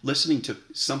 listening to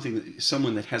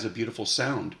someone that has a beautiful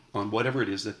sound on whatever it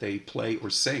is that they play or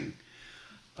sing.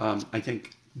 I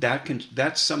think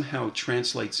that somehow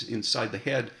translates inside the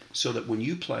head, so that when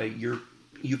you play,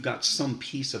 you've got some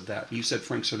piece of that. You said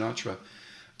Frank Sinatra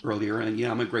earlier, and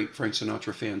yeah, I'm a great Frank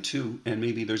Sinatra fan too, and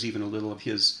maybe there's even a little of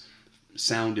his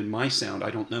sound in my sound. I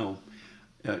don't know.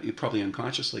 Probably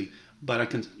unconsciously, but I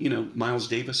can, Miles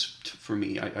Davis for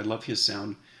me, I love his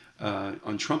sound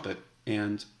on trumpet,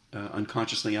 and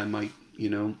unconsciously I might,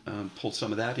 pull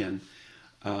some of that in,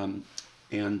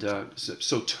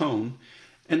 so tone,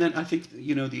 and then I think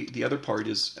the other part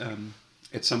is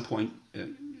at some point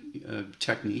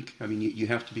technique. I mean, you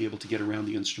have to be able to get around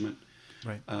the instrument,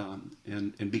 right,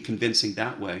 and be convincing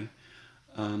that way.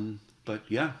 But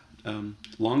yeah,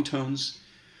 long tones.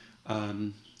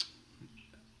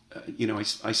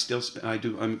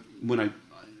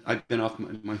 I've been off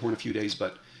my horn a few days,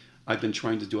 but I've been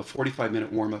trying to do a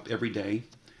 45-minute warm-up every day,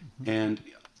 and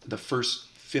the first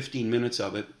 15 minutes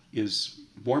of it is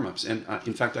warm-ups. And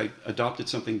in fact, I adopted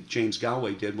something James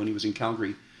Galway did when he was in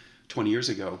Calgary 20 years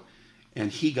ago,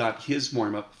 and he got his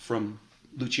warm-up from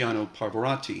Luciano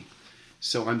Pavarotti.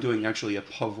 So I'm doing actually a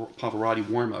Pavarotti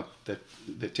warm-up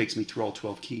that takes me through all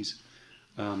 12 keys.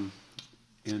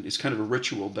 And it's kind of a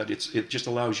ritual, but it just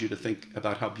allows you to think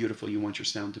about how beautiful you want your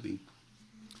sound to be.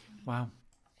 Wow.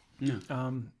 Yeah.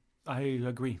 I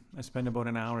agree. I spend about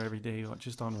an hour every day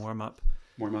just on warm up.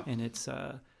 And it's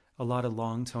a lot of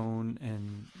long tone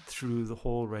and through the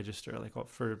whole register, like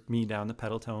for me down the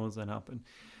pedal tones and up.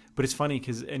 But it's funny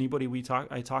because anybody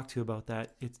I talk to about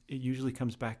that, it usually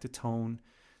comes back to tone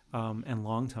and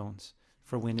long tones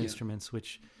for wind instruments,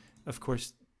 which of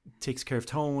course takes care of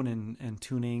tone and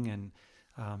tuning, and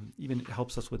even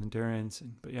helps us with endurance.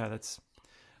 But yeah, that's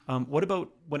what about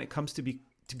when it comes to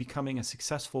becoming a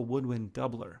successful woodwind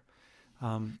doubler?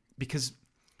 Because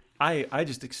I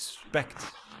just expect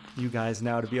you guys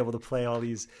now to be able to play all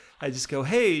these. I just go,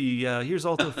 hey, here's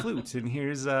alto flute, and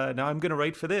here's now I'm going to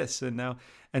write for this, and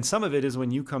some of it is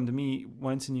when you come to me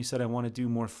once and you said I want to do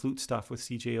more flute stuff with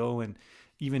CJO, and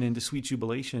even into Sweet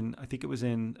Jubilation. I think it was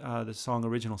in the song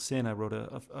Original Sin. I wrote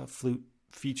a flute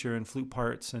feature and flute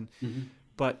parts, and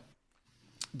but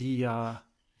the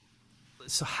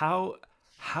so how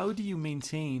do you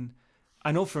maintain?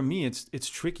 I know for me it's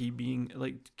tricky being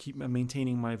keep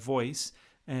maintaining my voice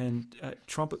and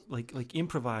trumpet like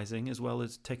improvising as well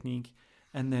as technique,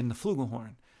 and then the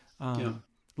flugelhorn,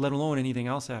 let alone anything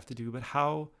else I have to do. But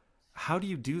how do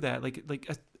you do that?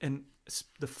 And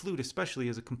the flute especially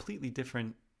is a completely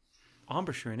different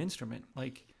embouchure and instrument.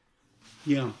 Let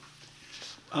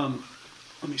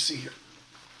me see here.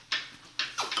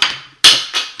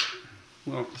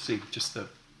 Well, let's see, just the.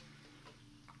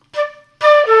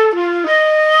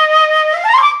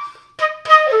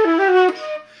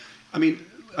 I mean,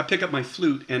 I pick up my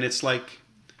flute and it's like,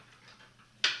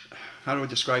 how do I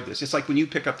describe this? It's like when you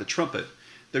pick up the trumpet,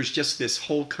 there's just this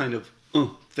whole kind of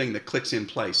thing that clicks in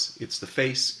place. It's the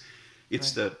face,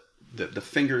 it's right. the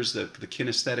fingers, the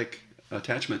kinesthetic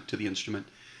attachment to the instrument.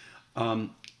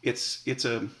 It's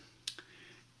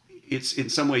in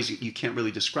some ways you can't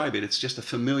really describe it. It's just a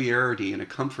familiarity and a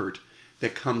comfort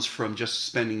that comes from just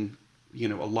spending, a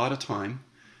lot of time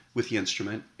with the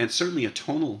instrument, and certainly a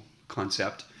tonal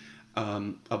concept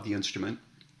of the instrument.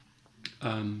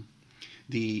 When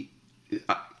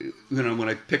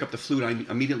I pick up the flute, I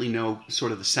immediately know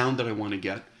sort of the sound that I want to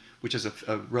get, which is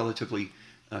a relatively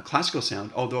classical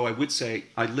sound. Although I would say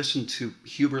I listened to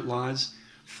Hubert Laws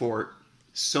for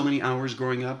so many hours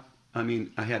growing up. I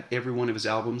mean, I had every one of his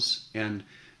albums, and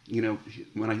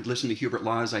when I listen to Hubert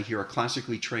Laws, I hear a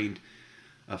classically trained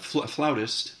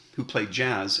flautist who played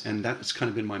jazz, and that's kind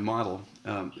of been my model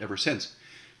ever since.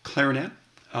 Clarinet,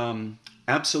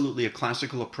 absolutely a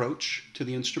classical approach to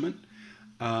the instrument.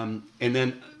 And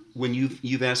then when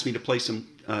you've asked me to play some,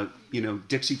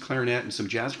 Dixie clarinet and some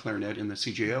jazz clarinet in the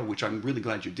CJO, which I'm really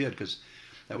glad you did because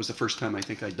that was the first time I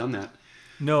think I'd done that.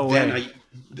 No way.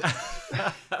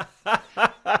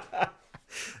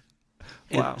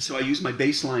 Wow. So I use my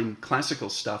baseline classical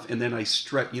stuff, and then I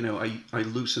I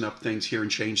loosen up things here and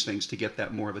change things to get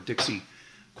that more of a Dixie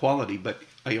quality. But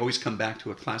I always come back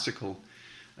to a classical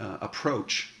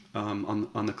approach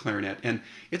on the clarinet, and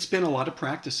it's been a lot of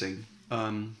practicing.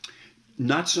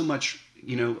 Not so much,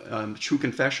 true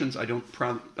confessions. I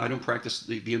don't practice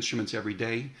the instruments every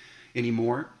day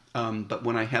anymore. But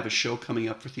when I have a show coming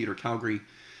up for Theatre Calgary,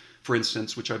 for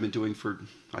instance, which I've been doing for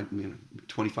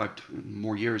 25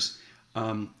 more years,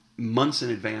 months in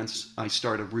advance, I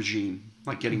start a regime,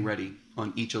 like getting ready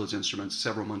on each of those instruments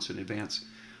several months in advance.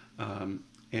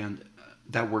 And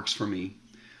that works for me.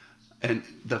 And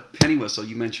the penny whistle,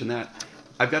 you mentioned that.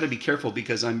 I've got to be careful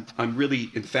because I'm really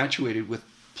infatuated with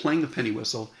playing the penny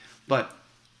whistle, but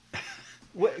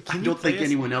I don't think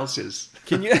anyone else is.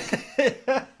 Can you?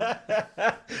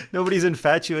 Nobody's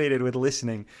infatuated with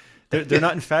listening. They're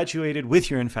not infatuated with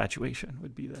your infatuation.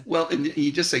 Would be the. Well, and you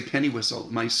just say penny whistle.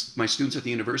 My students at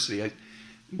the university,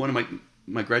 one of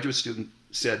my graduate student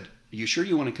said, "Are you sure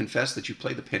you want to confess that you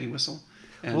play the penny whistle?"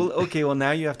 And well, okay. Well,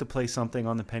 now you have to play something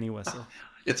on the penny whistle.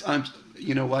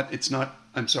 You know what? It's not.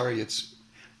 I'm sorry. It's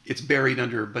buried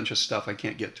under a bunch of stuff. I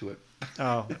can't get to it.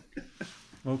 Oh,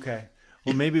 okay.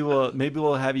 Well, maybe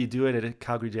we'll have you do it at a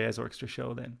Calgary Jazz Orchestra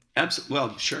show then. Absolutely.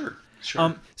 Well, sure.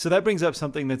 So that brings up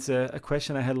something that's a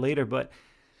question I had later. But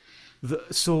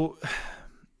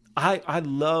I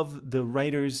love the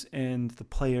writers and the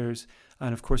players,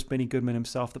 and of course Benny Goodman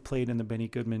himself that played in the Benny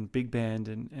Goodman Big Band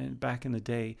and back in the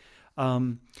day.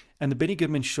 And the Benny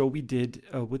Goodman show we did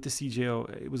with the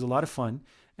CJO, it was a lot of fun,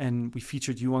 and we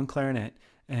featured you on clarinet.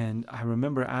 And I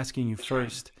remember asking you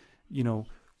first,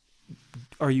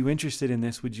 are you interested in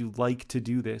this? Would you like to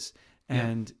do this?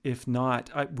 And if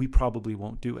not, we probably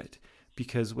won't do it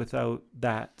because without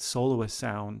that soloist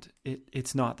sound,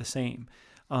 it's not the same.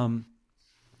 And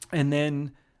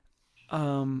then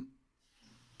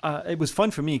it was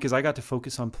fun for me because I got to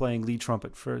focus on playing lead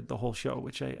trumpet for the whole show,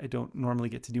 which I don't normally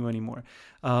get to do anymore.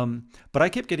 But I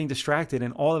kept getting distracted,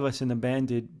 and all of us in the band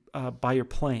did by your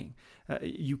playing.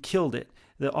 You killed it.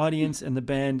 The audience and the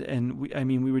band, and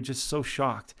we were just so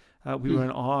shocked. We were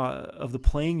in awe of the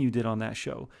playing you did on that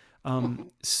show.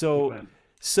 So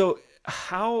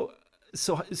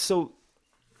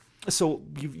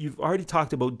you've already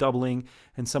talked about doubling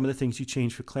and some of the things you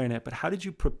changed for clarinet, but how did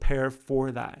you prepare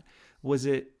for that? Was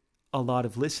it a lot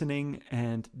of listening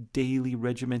and daily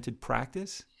regimented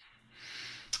practice?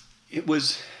 It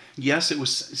was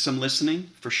some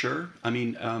listening for sure.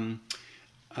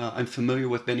 I'm familiar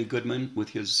with Benny Goodman with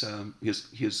his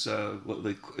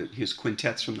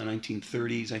quintets from the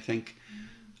 1930s, I think.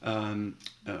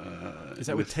 Is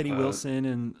that with Teddy Wilson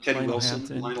and Lionel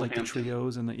Hampton, Lionel like Hampton. The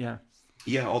trios and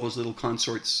Yeah, all those little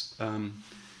consorts.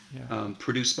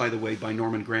 Produced, by the way, by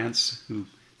Norman Granz, who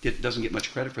doesn't get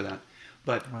much credit for that.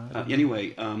 But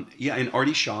anyway, and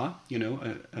Artie Shaw,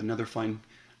 another fine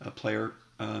player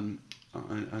on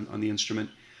the instrument.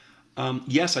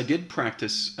 Yes, I did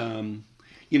practice.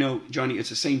 Johnny, it's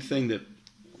the same thing that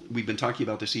we've been talking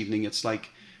about this evening. It's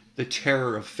like the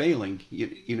terror of failing,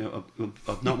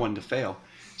 of not wanting to fail.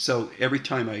 So every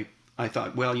time I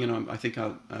thought, well, I think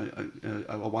I'll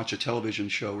watch a television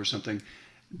show or something.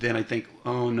 Then I think,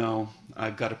 oh no,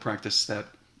 I've got to practice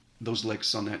those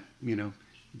licks on that,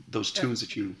 those tunes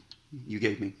that you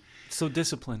gave me. So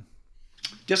discipline,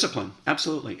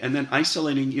 absolutely. And then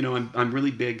isolating, I'm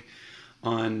really big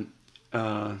on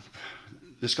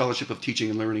the Scholarship of Teaching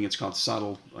and Learning. It's called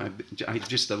SOTL. I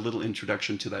just a little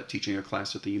introduction to that teaching a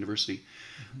class at the university.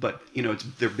 Mm-hmm. But,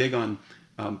 they're big on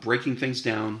breaking things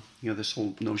down, this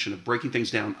whole notion of breaking things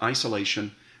down,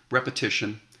 isolation,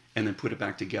 repetition, and then put it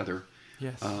back together.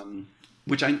 Yes.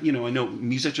 Which I know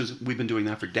musicians, we've been doing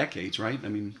that for decades, right?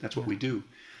 That's what we do.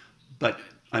 But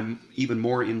I'm even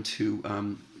more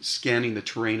into scanning the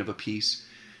terrain of a piece,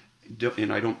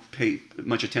 and I don't pay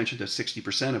much attention to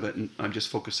 60% of it, and I'm just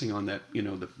focusing on that,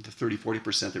 the 30,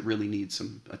 40% that really needs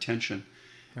some attention,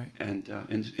 right?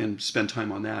 And spend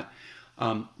time on that.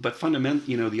 But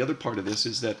fundamentally, the other part of this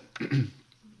is that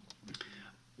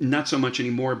not so much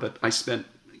anymore, but I spent,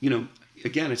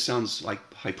 again, it sounds like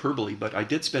hyperbole, but I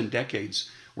did spend decades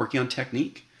working on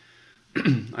technique.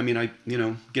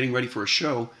 Getting ready for a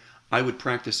show, I would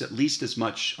practice at least as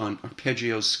much on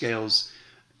arpeggios, scales,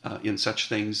 in such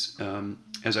things,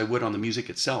 as I would on the music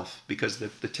itself, because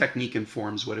the technique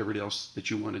informs whatever else that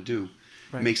you want to do.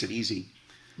 Right. Makes it easy.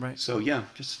 Right. So yeah,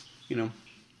 just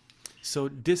So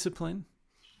discipline,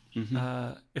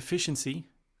 efficiency,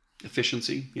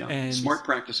 yeah, and smart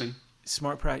practicing.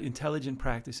 intelligent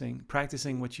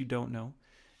practicing what you don't know,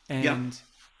 Yeah.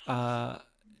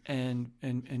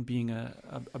 and being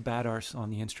a bad arse on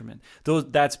the instrument.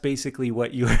 That's basically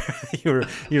what you're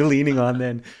leaning on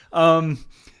then.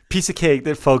 Piece of cake,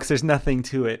 that folks. There's nothing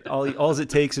to it. All it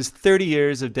takes is 30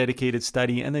 years of dedicated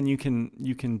study, and then you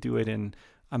can do it in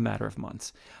a matter of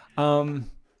months. I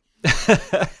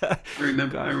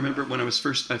remember when I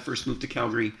first moved to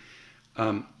Calgary.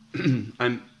 I'm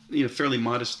fairly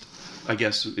modest, I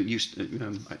guess.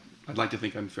 I'd like to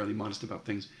think I'm fairly modest about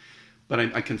things, but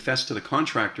I confessed to the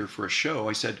contractor for a show.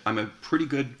 I said I'm a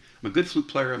good flute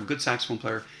player. I'm a good saxophone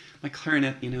player. My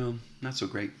clarinet, not so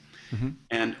great. Mm-hmm.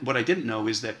 And what I didn't know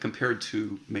is that compared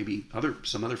to maybe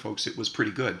some other folks, it was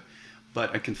pretty good.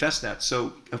 But I confessed that.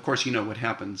 So of course what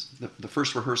happens. The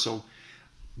first rehearsal,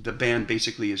 the band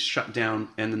basically is shut down,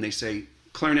 and then they say,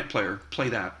 "Clarinet player, play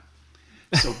that."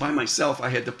 So by myself, I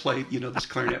had to play this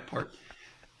clarinet part.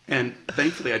 And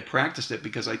thankfully, I'd practiced it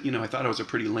because I thought I was a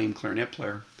pretty lame clarinet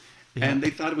player, and they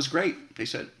thought it was great. They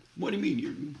said, "What do you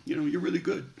mean? You're really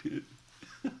good."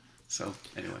 So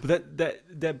anyway, but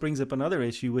that brings up another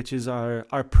issue, which is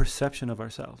our perception of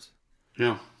ourselves.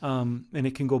 Yeah. And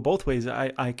it can go both ways.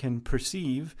 I can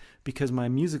perceive, because my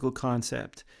musical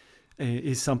concept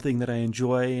is something that I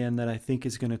enjoy and that I think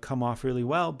is going to come off really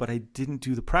well, but I didn't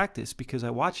do the practice because I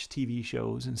watched TV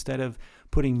shows instead of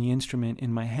putting the instrument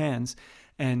in my hands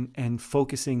and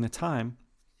focusing the time.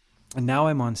 And now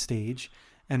I'm on stage,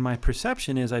 and my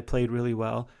perception is I played really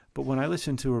well, but when I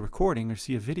listen to a recording or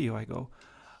see a video, I go,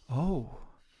 "Oh,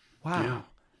 wow,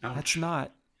 yeah.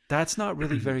 that's not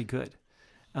really very good."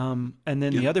 And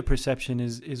then the other perception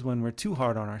is when we're too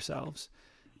hard on ourselves,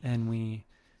 and we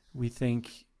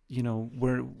think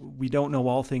we don't know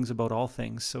all things about all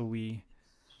things, so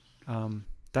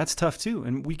that's tough too.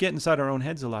 And we get inside our own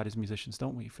heads a lot as musicians,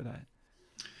 don't we? For that,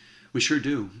 we sure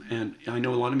do. And I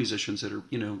know a lot of musicians that are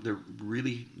they're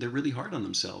really hard on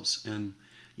themselves, and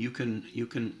you can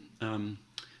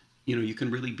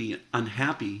really be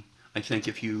unhappy. I think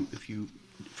if you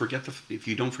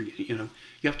don't forget, you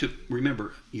have to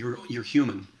remember you're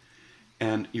human,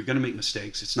 and you're going to make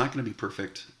mistakes. It's not going to be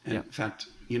perfect. And in fact,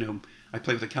 I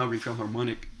play with the Calgary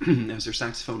Philharmonic as their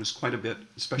saxophonist quite a bit,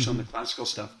 especially on the classical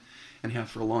stuff, and have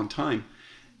for a long time.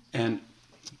 And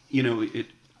it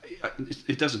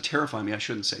doesn't terrify me. I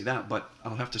shouldn't say that, but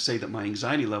I'll have to say that my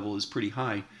anxiety level is pretty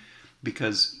high,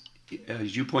 because,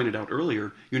 as you pointed out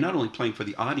earlier, you're not only playing for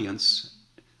the audience,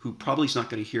 who probably is not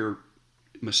going to hear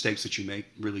mistakes that you make,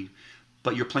 really,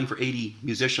 but you're playing for 80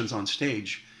 musicians on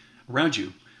stage around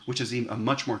you, which is a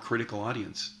much more critical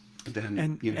audience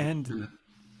than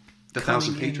the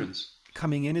 1,000 patrons.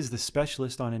 Coming in as the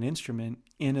specialist on an instrument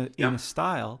in a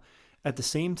style. At the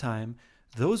same time,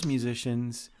 those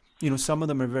musicians, some of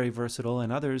them are very versatile,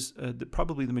 and others,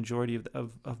 probably the majority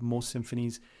of most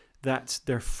symphonies, that's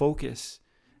their focus,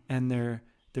 and their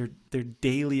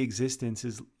daily existence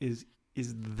is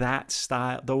that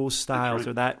style, those styles,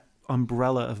 or that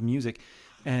umbrella of music,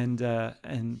 and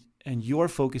you're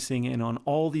focusing in on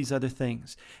all these other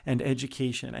things, and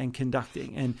education and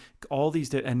conducting and all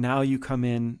these, and now you come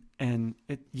in, and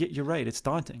you're right, it's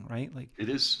daunting, right? Like it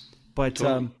is. But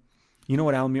totally. You know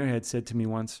what Al Muirhead said to me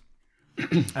once?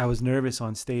 I was nervous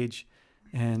on stage,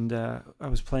 and I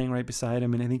was playing right beside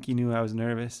him, and I think he knew I was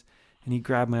nervous, and he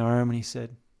grabbed my arm and he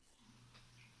said,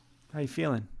 "How you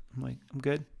feeling?" I'm like, "I'm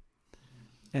good."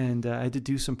 And I had to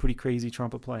do some pretty crazy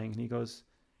trumpet playing, and he goes,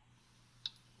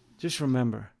 "Just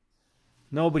remember,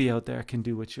 nobody out there can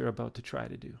do what you're about to try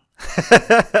to do."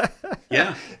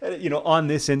 Yeah. On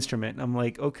this instrument. I'm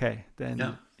like, okay,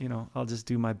 then, I'll just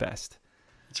do my best.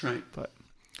 That's right. But,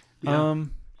 yeah.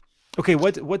 Okay,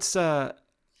 what's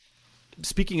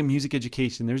speaking of music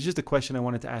education, there's just a question I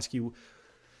wanted to ask you.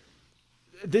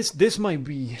 This might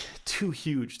be too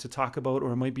huge to talk about,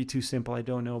 or it might be too simple, I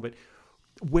don't know, but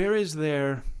where is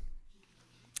there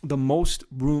the most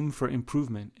room for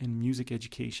improvement in music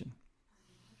education?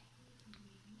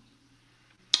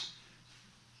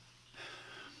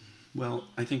 Well,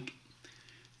 I think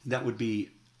that would be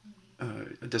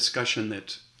a discussion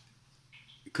that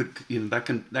could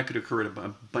occur at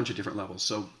a bunch of different levels.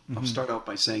 So I'll start out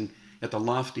by saying, at the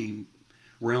lofty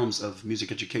realms of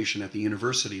music education at the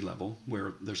university level,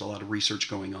 where there's a lot of research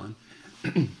going on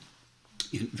in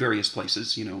various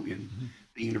places, in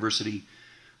the university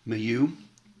milieu,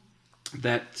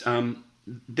 that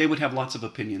they would have lots of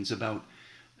opinions about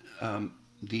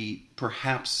the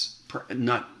perhaps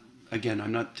not again.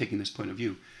 I'm not taking this point of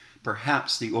view.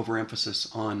 Perhaps the overemphasis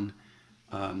on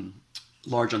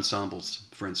large ensembles,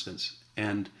 for instance,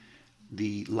 and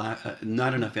the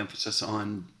not enough emphasis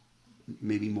on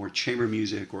maybe more chamber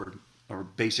music or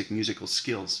basic musical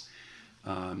skills.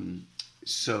 Um,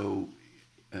 so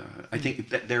I think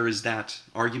that there is that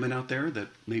argument out there that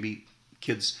maybe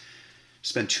kids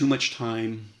spend too much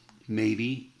time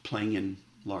maybe playing in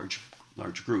large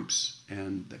groups,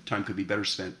 and that time could be better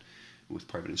spent with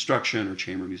private instruction or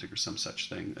chamber music or some such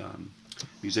thing,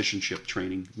 musicianship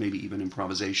training, maybe even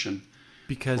improvisation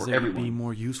Because for it would be everyone.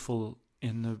 more useful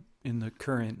in the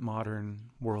current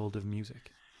modern world of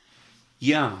music.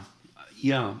 Yeah,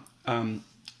 yeah,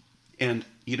 and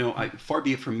far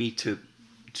be it from me to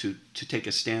take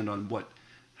a stand on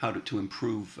how to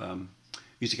improve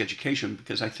music education,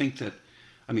 because I think that,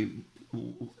 I mean,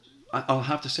 I'll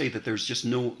have to say that there's just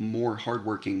no more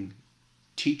hardworking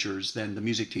teachers than the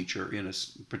music teacher in a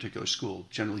particular school.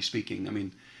 Generally speaking, I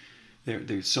mean,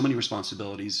 there's so many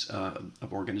responsibilities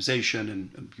of organization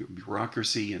and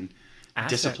bureaucracy and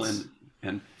Assets, discipline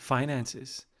and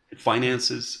finances,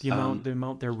 finances. the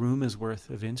amount their room is worth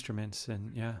of instruments,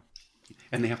 and yeah.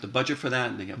 And they have to budget for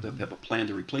that, and they have to have a plan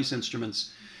to replace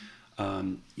instruments.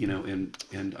 And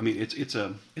I mean, it's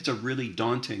a really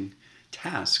daunting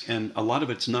task, and a lot of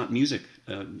it's not music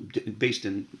based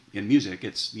in music.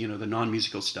 It's the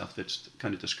non-musical stuff that's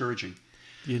kind of discouraging.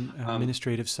 The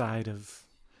administrative side of,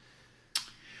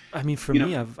 I mean, for You know,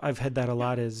 me, I've had that a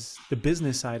lot as the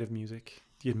business side of music.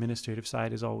 The administrative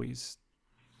side is always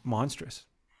monstrous.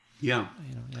 yeah.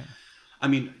 Yeah. I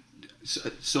mean,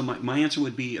 so my answer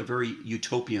would be a very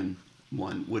utopian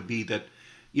one. Would be that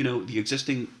the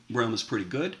existing realm is pretty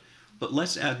good, but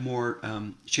let's add more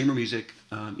chamber music,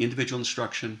 individual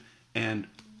instruction, and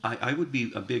I would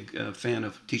be a big fan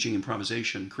of teaching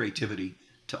improvisation, creativity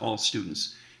to all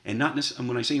students, and not and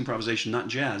when I say improvisation, not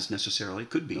jazz necessarily. It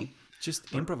could No, be,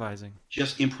 just but improvising.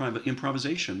 just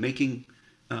improvisation, making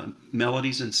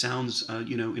melodies and sounds,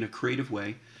 in a creative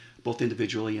way, both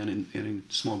individually and in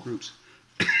small groups.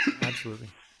 Absolutely.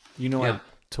 I Yeah.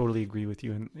 totally agree with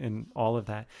you in all of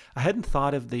that. I hadn't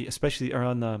thought of especially or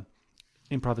on the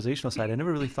improvisational side. I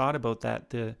never really thought about that,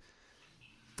 the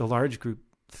large group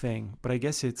thing. But I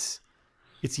guess it's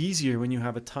easier when you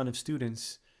have a ton of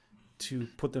students to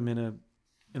put them in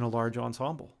a large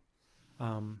ensemble.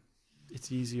 Um,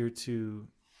 it's easier to.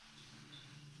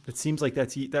 It seems like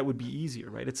that would be easier,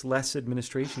 right? It's less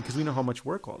administration because we know how much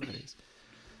work all that is.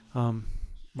 Um,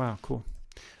 wow, cool.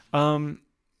 Um,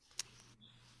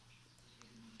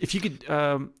 if you could,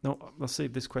 no, I'll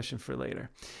save this question for later.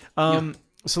 Yeah.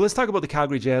 So let's talk about the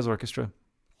Calgary Jazz Orchestra.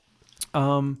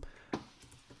 Um,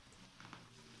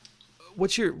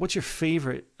 what's your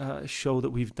favorite show that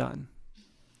we've done?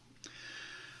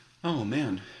 Oh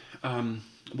man.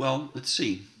 Well, let's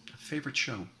see. Favorite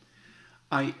show.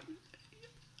 I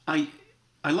I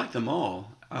I like them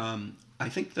all. I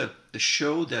think the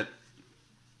show that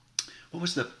what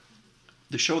was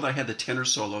the show that I had the tenor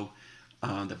solo,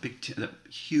 the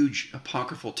huge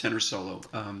apocryphal tenor solo,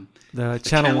 The the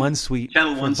Channel One suite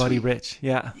Channel for One Buddy Suite. Rich.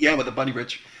 Yeah, Yeah, with the Buddy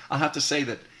Rich. I'll have to say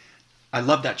that I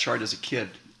loved that chart as a kid,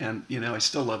 and I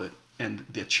still love it. And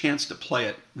the chance to play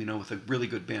it, with a really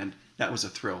good band, that was a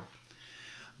thrill.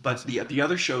 But awesome. the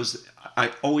other shows,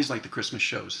 I always like the Christmas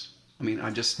shows. I mean,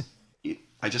 I just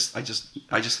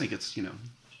think it's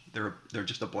they're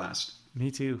just a blast.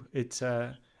 Me too. It's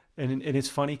and it's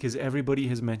funny because everybody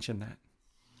has mentioned that.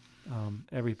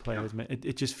 Every player Yeah, has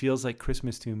it just feels like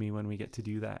Christmas to me when we get to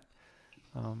do that.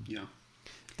 Um, yeah.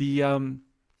 the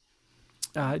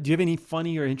Do you have any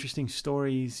funny or interesting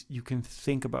stories you can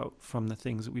think about from the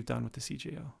things that we've done with the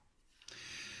CJO?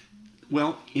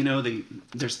 Well,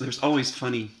 there's always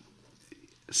funny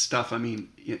stuff. I mean,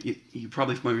 you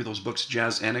probably familiar with those books,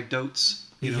 Jazz Anecdotes.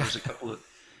 Yeah, There's a couple.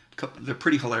 They're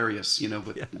pretty hilarious. yeah.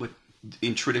 What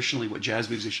in traditionally what jazz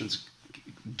musicians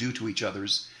do to each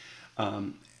other's.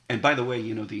 Um, and by the way,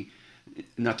 the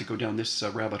not to go down this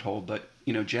rabbit hole, but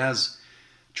jazz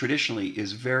traditionally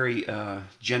is very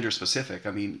gender specific.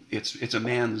 I mean, it's a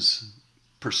man's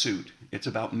pursuit. It's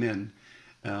about men.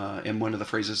 And one of the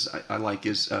phrases I like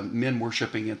is men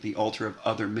worshiping at the altar of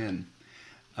other men.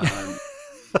 Um,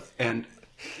 and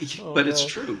Oh but it's no.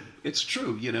 true. It's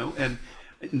true. And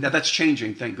now that's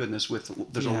changing. Thank goodness.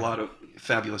 There's a Yeah. lot of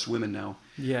fabulous women now.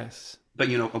 Yes. But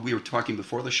we were talking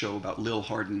before the show about Lil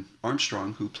Hardin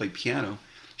Armstrong, who played piano.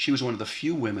 She was one of the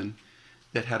few women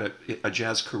that had a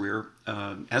jazz career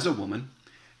as a woman,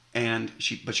 and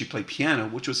she played piano,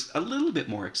 which was a little bit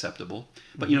more acceptable.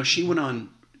 But Hmm. she went on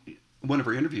one of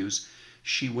her interviews.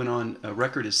 She went on a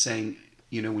record as saying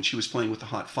when she was playing with the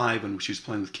Hot Five, and she was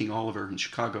playing with King Oliver in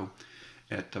Chicago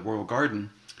at the Royal Garden,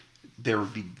 there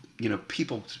would be,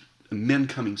 people, men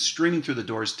coming streaming through the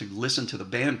doors to listen to the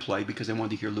band play because they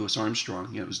wanted to hear Louis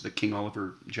Armstrong. It was the King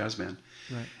Oliver Jazz Band.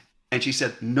 Right. And she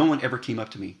said, no one ever came up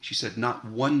to me. She said, not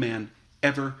one man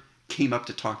ever came up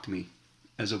to talk to me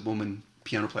as a woman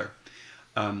piano player.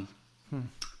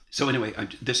 So anyway,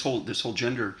 this whole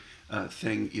gender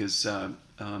thing is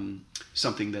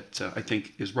something that I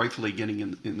think is rightfully getting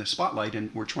in the spotlight,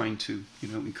 and we're trying to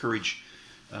encourage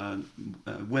young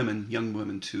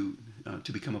women to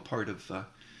become a part of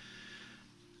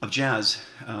jazz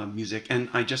music. And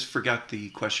I just forgot the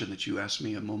question that you asked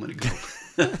me a moment ago.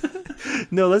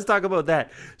 No, let's talk about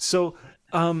that. So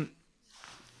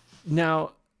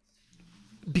now,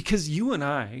 because you and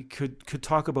I could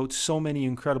talk about so many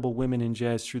incredible women in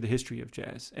jazz through the history of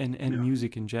jazz and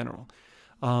music in general.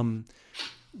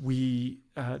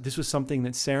 This was something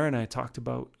that Sarah and I talked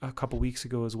about a couple weeks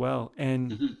ago as well.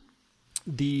 And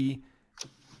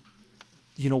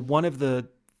one of the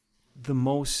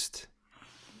most,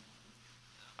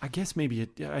 I guess maybe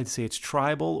I'd say it's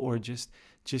tribal or just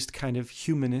kind of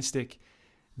humanistic,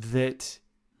 that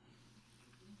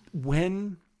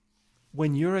when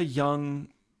you're a young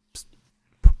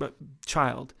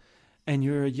child and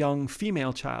you're a young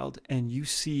female child and you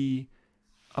see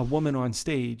a woman on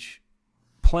stage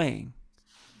playing,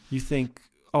 you think,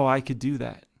 oh, I could do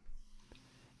that.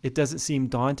 It doesn't seem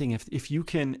daunting if you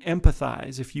can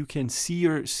empathize, if you can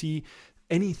see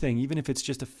anything, even if it's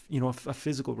just a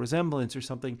physical resemblance or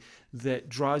something that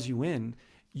draws you in.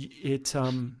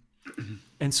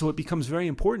 And so it becomes very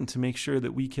important to make sure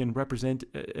that we can represent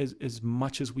as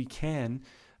much as we can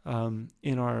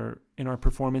in our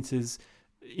performances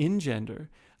in gender.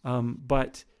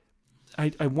 But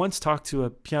I once talked to a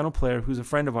piano player who's a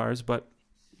friend of ours,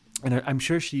 and I'm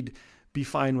sure she'd be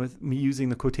fine with me using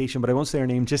the quotation, but I won't say her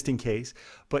name just in case.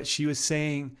 But she was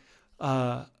saying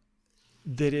that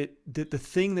the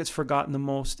thing that's forgotten the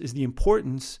most is the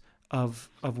importance of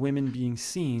women being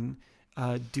seen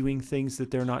doing things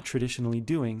that they're not traditionally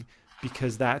doing,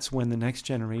 because that's when the next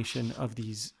generation of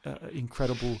these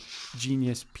incredible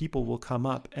genius people will come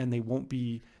up, and they won't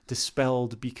be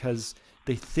dispelled because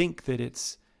they think that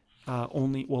it's but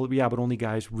only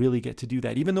guys really get to do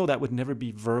that, even though that would never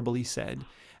be verbally said,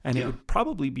 and it would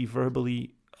probably be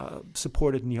verbally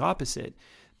supported in the opposite.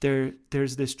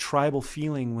 There's this tribal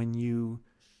feeling when you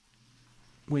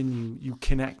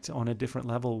connect on a different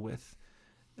level with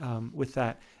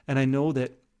that. And I know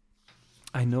that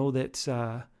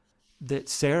that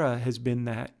Sarah has been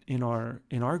that in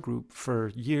our group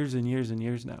for years and years and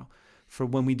years now. For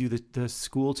when we do the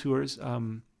school tours,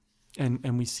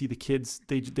 and we see the kids,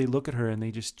 they look at her and they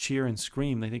just cheer and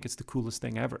scream. They think it's the coolest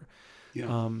thing ever.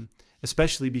 Yeah.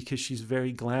 Especially because she's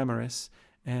very glamorous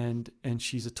and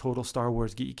she's a total Star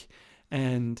Wars geek.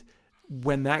 And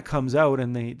when that comes out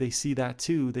and they see that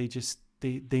too,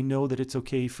 they know that it's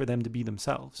okay for them to be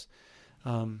themselves.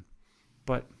 And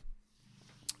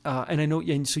I know,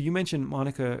 and so you mentioned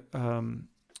Monica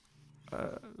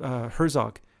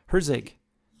Herzog.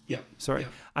 Yeah. Sorry. Yeah.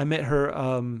 I met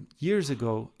her years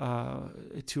ago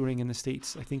touring in the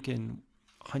States, I think in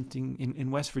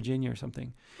West Virginia or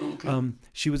something. Okay.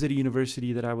 She was at a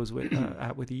university that I was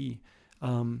with E.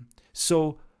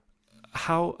 So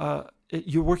how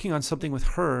you're working on something with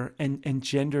her and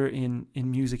gender in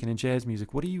music and in jazz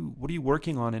music. What are you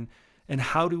working on, and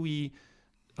how do we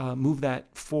move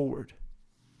that forward?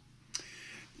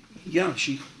 Yeah,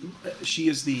 she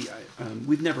is the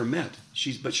we've never met.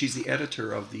 She's the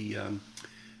editor of the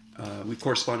we've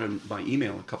corresponded by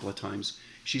email a couple of times.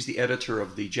 She's the editor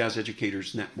of the Jazz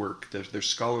Educators Network, their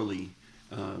scholarly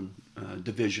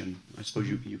division, I suppose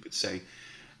you could say.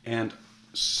 And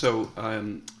so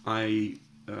I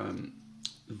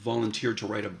volunteered to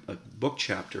write a book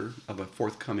chapter of a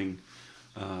forthcoming,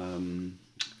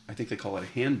 I think they call it a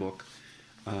handbook,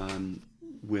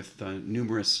 with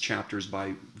numerous chapters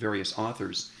by various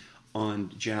authors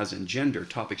on jazz and gender,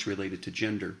 topics related to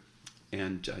gender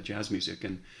and jazz music.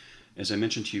 And as I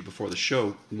mentioned to you before the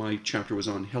show, my chapter was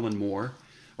on Helen Moore,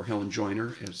 or Helen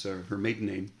Joyner as her maiden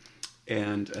name,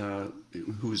 and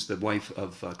who's the wife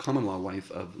of common law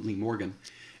wife of Lee Morgan,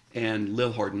 and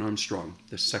Lil Hardin Armstrong,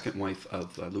 the second wife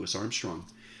of Louis Armstrong.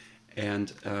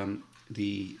 And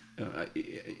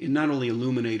it not only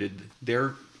illuminated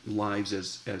their lives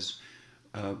as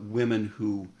women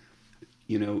who,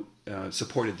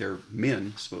 supported their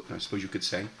men, I suppose you could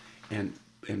say, and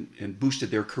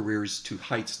boosted their careers to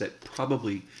heights that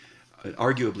probably,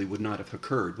 arguably, would not have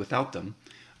occurred without them.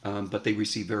 But they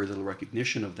received very little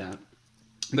recognition of that.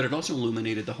 But it also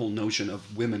illuminated the whole notion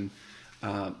of women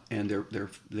and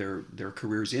their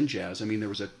careers in jazz. I mean, there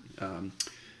was a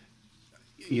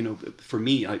for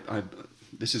me,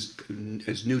 this is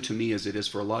as new to me as it is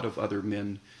for a lot of other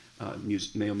men,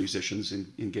 male musicians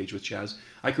engaged with jazz.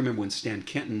 I can remember when Stan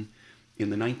Kenton in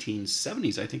the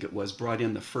 1970s, I think it was, brought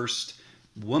in the first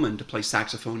woman to play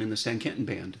saxophone in the Stan Kenton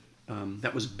band.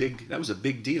 That was big. That was a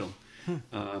big deal.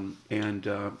 I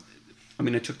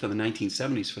mean, it took to the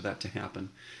 1970s for that to happen.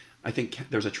 I think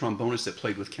there's a trombonist that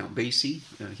played with Count Basie,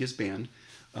 his band,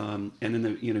 and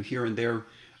then here and there,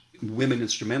 women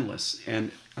instrumentalists,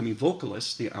 and I mean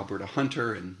vocalists, the Alberta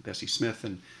Hunter and Bessie Smith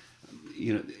and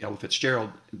Ella Fitzgerald.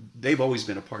 They've always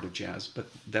been a part of jazz, but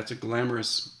that's a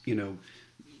glamorous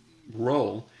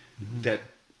role that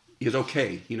is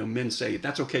okay. Men say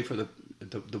that's okay for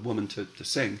the woman to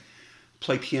sing.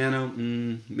 Play piano,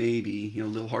 maybe.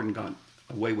 Lil Hardin got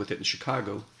away with it in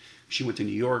Chicago. She went to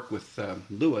New York with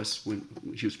Lewis when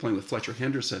she was playing with Fletcher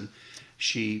Henderson.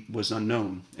 She was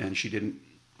unknown, and she didn't.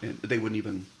 And they wouldn't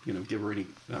even give her any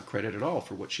credit at all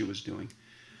for what she was doing. Wow.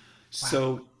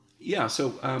 So yeah,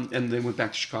 and they went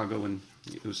back to Chicago, and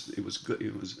it was good.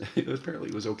 Apparently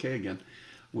it was okay again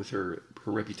with her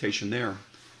reputation there.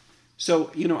 So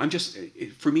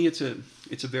for me, it's a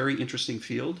very interesting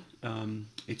field.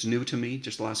 It's new to me,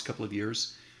 just the last couple of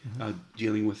years,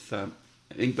 dealing with.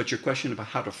 But your question about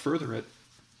how to further it,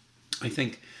 I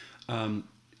think,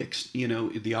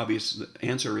 the obvious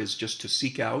answer is just to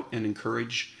seek out and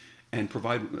encourage and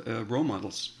provide role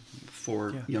models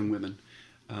for young women,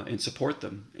 and support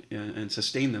them and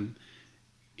sustain them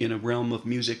in a realm of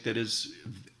music that is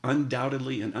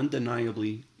undoubtedly and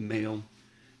undeniably male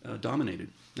dominated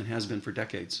and has been for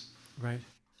decades. Right.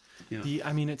 Yeah.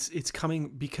 I mean, it's coming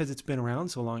because it's been around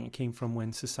so long. It came from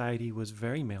when society was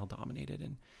very male dominated,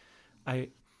 and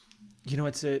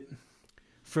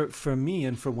for me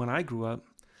and for when I grew up,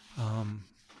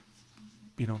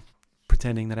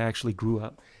 pretending that I actually grew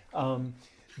up, no,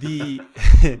 you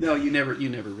never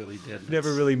really did.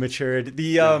 Never really matured.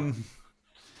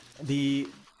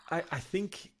 I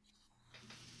think.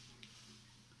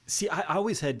 See, I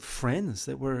always had friends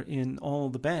that were in all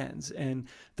the bands and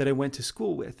that I went to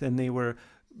school with, and they were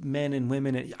men and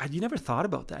women. And you never thought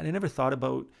about that. I never thought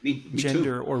about me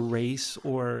gender too. Or race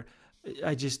or.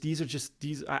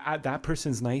 That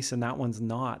person's nice and that one's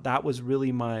not. That was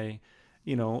really my,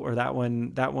 or that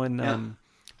one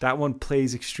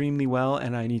plays extremely well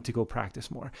and I need to go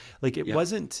practice more. Like it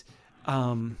wasn't,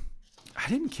 I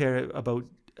didn't care about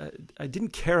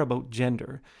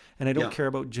gender, and I don't care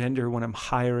about gender when I'm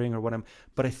hiring or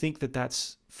but I think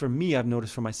that's, for me, I've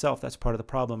noticed for myself, that's part of the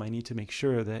problem. I need to make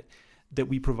sure that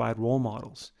we provide role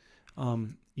models,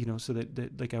 so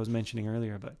that like I was mentioning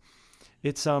earlier, but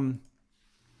it's,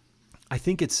 I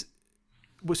think it's,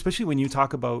 especially when you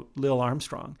talk about Lil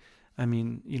Armstrong, I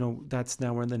mean, that's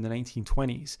now we're in the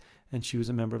 1920s, and she was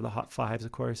a member of the Hot Fives,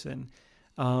 of course. And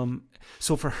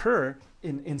so for her,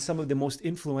 in some of the most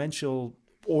influential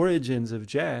origins of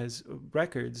jazz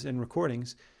records and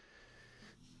recordings,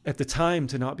 at the time,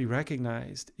 to not be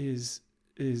recognized is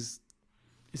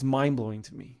mind-blowing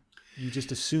to me. You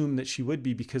just assume that she would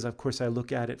be because, of course, I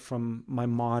look at it from my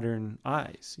modern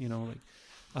eyes,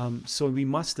 so we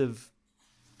must have.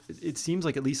 It seems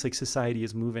like at least like society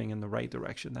is moving in the right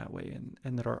direction that way,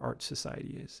 and that our art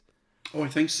society is. Oh, I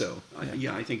think so.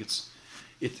 I think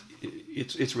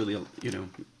it's really a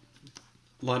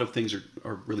lot of things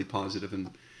are really positive,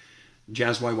 and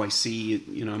Jazz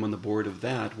YYC. I'm on the board of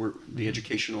that. We're the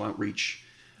educational outreach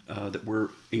that we're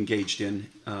engaged in.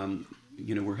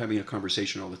 We're having a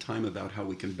conversation all the time about how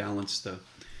we can balance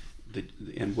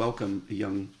and welcome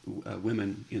young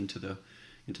women into the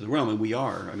realm, and we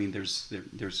are. I mean, there's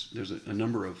a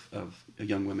number of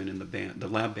young women in the band, the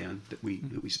lab band that we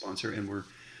sponsor, and we're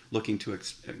looking to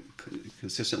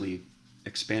consistently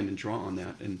expand and draw on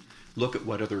that, and look at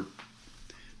what other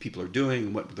people are doing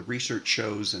and what the research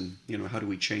shows, and how do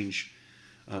we change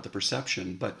the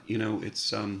perception. But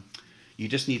it's you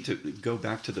just need to go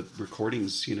back to the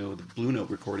recordings, the Blue Note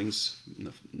recordings in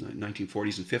the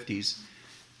 1940s and 50s,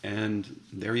 and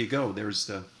there you go. There's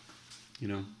the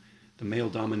the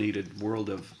male-dominated world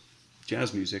of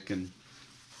jazz music, and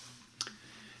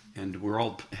we're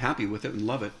all happy with it and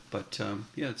love it. But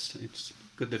it's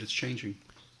good that it's changing.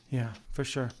 Yeah, for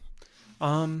sure.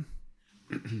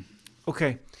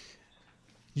 Okay,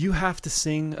 you have to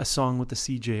sing a song with the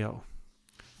CJO.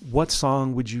 What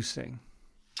song would you sing?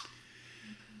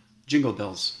 Jingle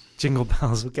Bells. Jingle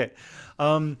Bells. Okay,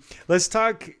 let's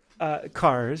talk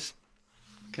cars.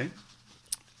 Okay.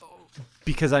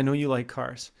 Because I know you like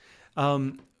cars.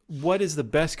 What is the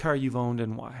best car you've owned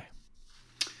and why?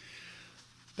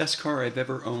 Best car I've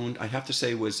ever owned, I have to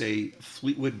say, was a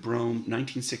Fleetwood Brougham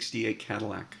 1968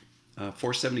 Cadillac,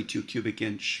 472 cubic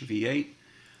inch V8.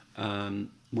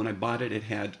 When I bought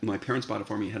it, my parents bought it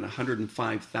for me. It had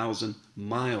 105,000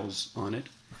 miles on it,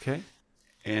 Okay.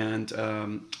 and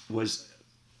was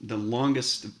the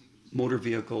longest motor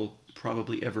vehicle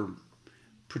probably ever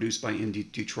produced by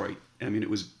Detroit. I mean, it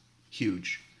was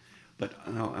huge. But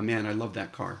oh, man, I love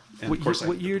that car. And of course,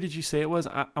 What year did you say it was?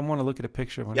 I want to look at a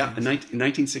picture of one yeah, of in these.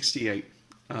 1968.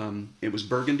 It was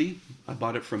burgundy. I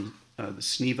bought it from the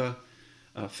Sneva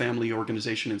family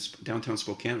organization in downtown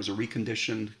Spokane. It was a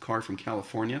reconditioned car from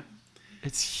California.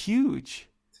 It's huge.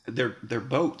 They're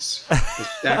boats with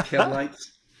stacked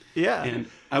headlights, Yeah. and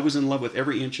I was in love with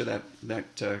every inch of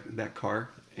that car.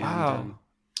 And Wow.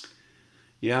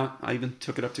 yeah, I even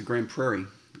took it up to Grand Prairie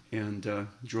and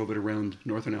drove it around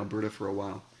northern Alberta for a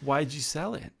while. Why'd you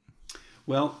sell it?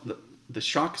 Well, the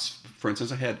shocks, for instance,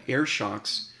 I had air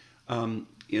shocks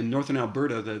in northern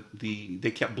Alberta.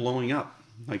 They kept blowing up,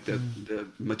 like the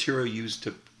material used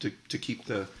to keep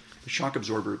the shock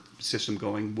absorber system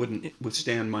going wouldn't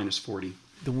withstand -40.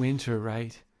 The winter,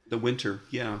 right? The winter,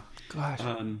 yeah, Gosh.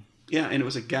 yeah, and it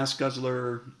was a gas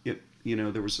guzzler.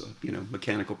 There was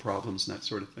mechanical problems and that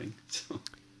sort of thing. So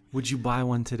Would you buy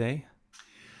one today?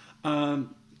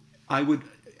 I would,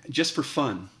 just for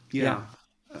fun, yeah.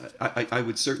 Yeah. I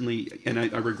would certainly, and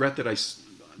I regret that I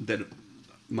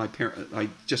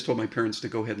just told my parents to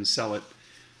go ahead and sell it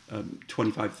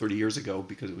 25, 30 years ago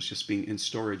because it was just being in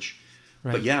storage.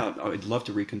 Right. But yeah, I'd love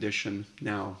to recondition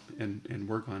now and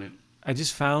work on it. I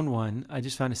just found one. I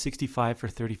just found a 65 for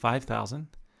 35,000.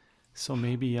 So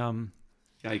maybe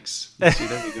Yikes. See,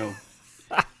 there we go.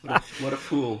 What a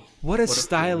fool. what a What a fool.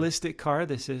 stylistic car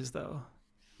this is though.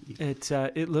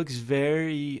 It looks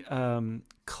very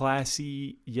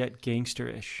classy yet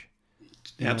gangsterish.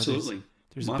 You know, Absolutely.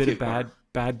 There's a Mafia bit of car.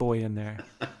 bad boy in there.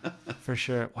 For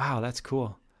sure. Wow, that's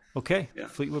cool. Okay, Yeah.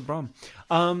 Fleetwood Brougham.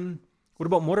 What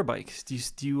about motorbikes?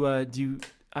 Do you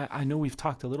I know we've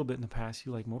talked a little bit in the past.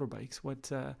 You like motorbikes. What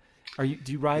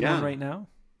do you ride Yeah. one right now?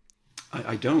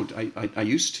 I don't. I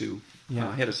used to. Yeah.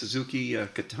 I had a Suzuki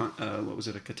Katana. What was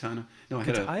it? A Katana? No, I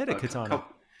had a Katana.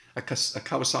 A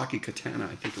Kawasaki Katana,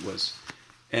 I think it was.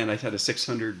 And I had a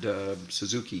 600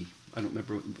 Suzuki. I don't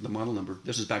remember the model number.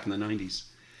 This was back in the 90s.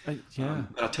 Yeah.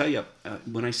 But I'll tell you,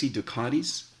 when I see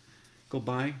Ducatis go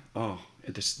by,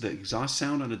 the exhaust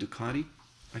sound on a Ducati,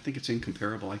 I think it's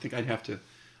incomparable. I think I'd have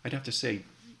to say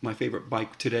my favorite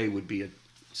bike today would be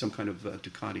some kind of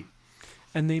Ducati.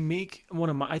 And they make one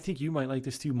of my. I think you might like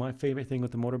this too. My favorite thing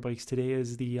with the motorbikes today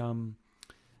is the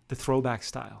throwback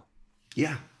style.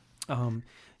 Yeah.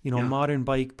 A modern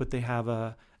bike, but they have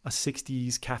a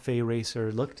 60s cafe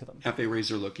racer look to them. Cafe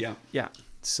Razor look, yeah. Yeah.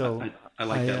 So I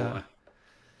like that a lot.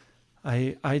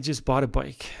 I just bought a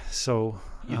bike. So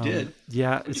You did?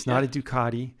 Yeah, it's not a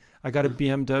Ducati. I got a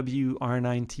BMW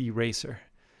R9T racer.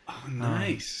 Oh,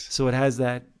 nice. So it has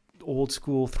that old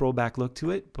school throwback look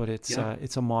to it, but it's Yeah.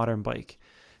 it's a modern bike.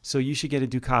 So you should get a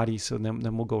Ducati. So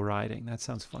then we'll go riding. That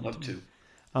sounds fun. Love me. to.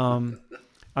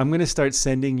 I'm going to start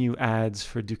sending you ads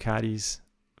for Ducatis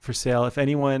for sale. If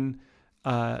anyone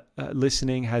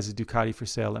listening has a Ducati for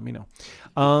sale, let me know.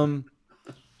 And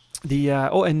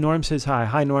Norm says hi.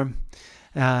 Hi, Norm.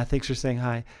 Thanks for saying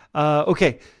hi.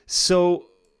 Okay, so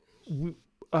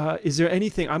is there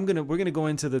anything we're gonna go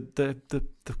into the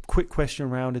quick question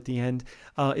round at the end.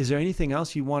 Is there anything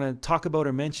else you want to talk about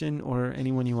or mention, or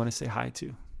anyone you want to say hi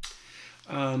to?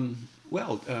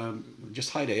 Just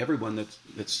hi to everyone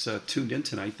that's tuned in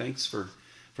tonight. Thanks for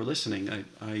listening.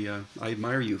 I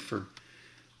admire you for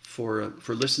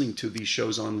listening to these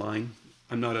shows online.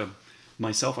 I'm not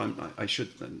myself. I should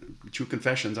true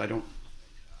confessions.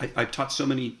 I've taught so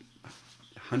many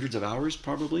hundreds of hours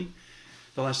probably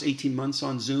the last 18 months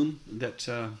on Zoom that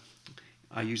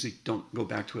I usually don't go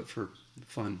back to it for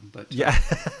fun. But Yeah.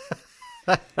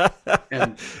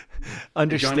 and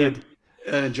Understood.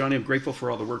 Johnny, I'm grateful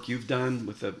for all the work you've done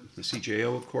with the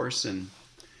CJO, of course, and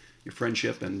your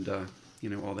friendship and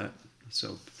all that.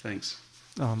 So thanks.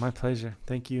 Oh, my pleasure.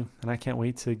 Thank you. And I can't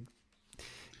wait to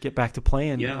get back to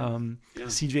playing. Yeah.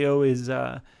 CJO is,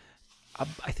 I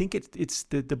think it's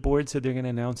the board said they're going to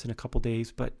announce in a couple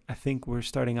days, but I think we're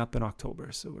starting up in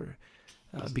October. So we're,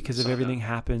 because of everything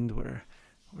happened,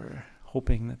 we're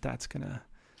hoping that that's going to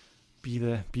be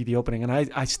the opening. And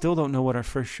I still don't know what our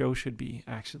first show should be.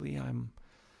 Actually,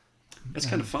 That's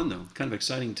kind of fun though. Kind of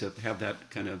exciting to have that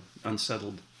kind of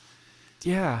unsettled.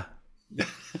 Yeah.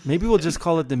 Maybe we'll just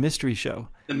call it the mystery show.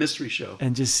 The mystery show.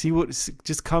 And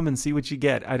just come and see what you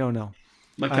get. I don't know.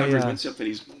 My Calgary Wind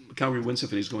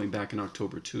Symphony's going back in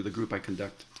October too. The group I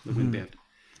conduct, the wind band.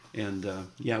 and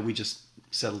yeah, we just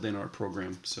settled in our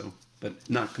program. So, but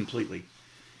not completely. I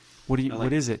What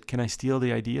like. is it? Can I steal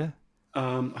the idea?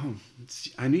 Oh,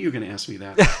 I knew you were going to ask me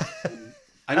that.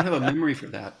 I don't have a memory for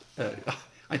that.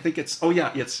 I think it's. Oh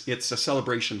yeah, it's a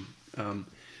celebration. Um,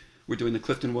 we're doing the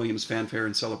Clifton Williams Fanfare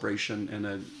and Celebration, and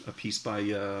a piece by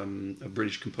a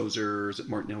British composer, is it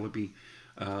Martin Ellerby,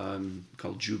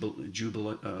 called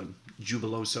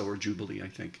Jubiloso or Jubilee, I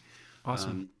think. Awesome.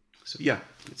 Um, so yeah,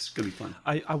 it's gonna be fun.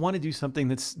 I want to do something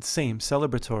that's the same,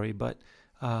 celebratory, but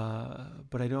I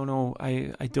don't know.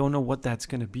 I don't know what that's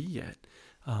going to be yet.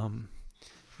 Um,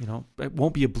 it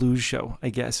won't be a blues show, I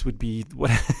guess, would be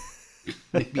what.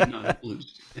 Maybe not a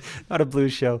blues. Not a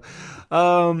blues show.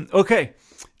 Okay.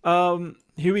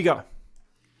 Here we go.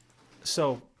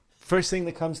 So, first thing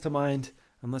that comes to mind,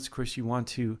 unless, of course, you want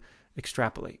to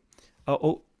extrapolate.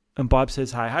 And Bob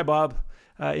says hi. Hi, Bob.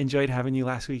 Enjoyed having you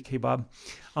last week. Hey, Bob.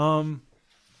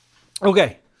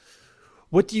 Okay.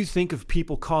 What do you think of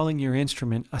people calling your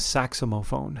instrument a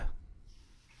saxophone?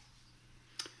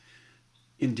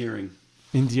 Endearing.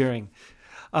 Endearing.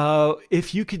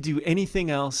 If you could do anything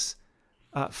else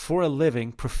for a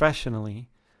living, professionally,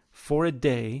 for a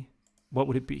day, what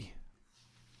would it be?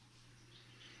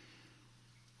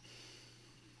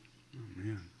 Oh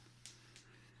man.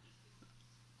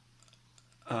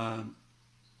 Uh,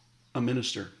 a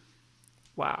minister,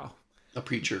 Wow. a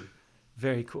preacher.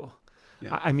 Very cool.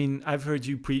 Yeah. I mean, I've heard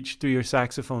you preach through your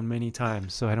saxophone many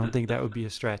times, so I don't think that would be a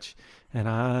stretch. And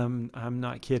I'm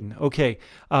not kidding. Okay.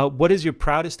 What is your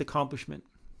proudest accomplishment?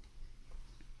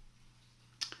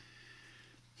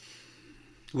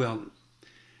 Well,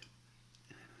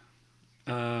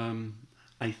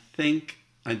 I think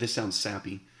this sounds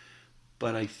sappy,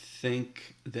 but I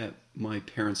think that my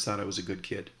parents thought I was a good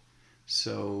kid.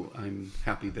 So I'm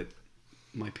happy that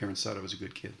my parents thought I was a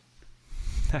good kid.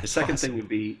 The That's second awesome. thing would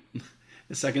be,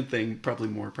 the second thing, probably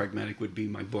more pragmatic, would be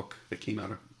my book that came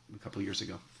out a couple of years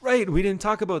ago. Right. We didn't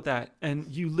talk about that. And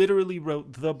you literally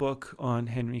wrote the book on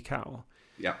Henry Cowell.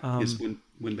 Yeah, his wind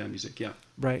band music. Yeah,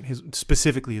 Right.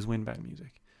 Specifically his wind band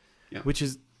music, yeah, which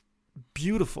is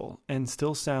beautiful and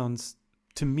still sounds,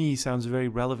 to me, sounds very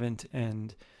relevant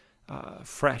and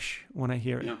fresh when I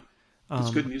hear it. yeah. It's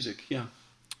good music. Yeah.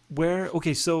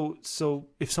 Okay, so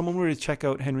if someone were to check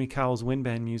out Henry Cowell's wind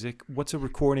band music, what's a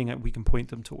recording that we can point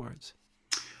them towards?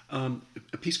 A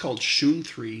piece called Shun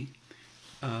 3.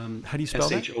 How do you spell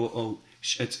that? Shoo.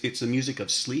 It's the music of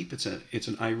sleep. It's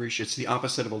an Irish. It's the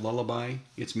opposite of a lullaby.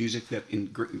 It's music that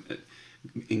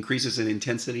increases in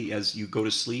intensity as you go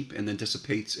to sleep and then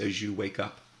dissipates as you wake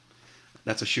up.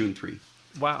 That's a Shun 3.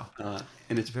 Wow.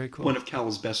 And it's Very cool. one of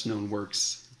Cowell's best known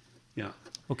works. Yeah.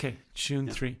 Okay, Tune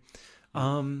Yeah. 3.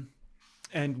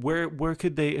 And where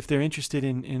could they, if they're interested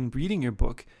in reading your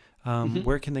book,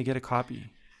 where can they get a copy?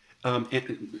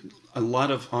 And a lot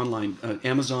of online.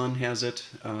 Amazon has it.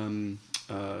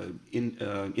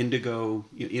 Indigo,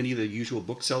 any of the usual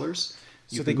booksellers.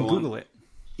 So they can Google it.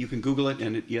 You can Google it,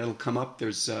 and it'll come up.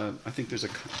 There's, I think there's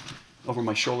over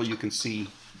my shoulder. You can see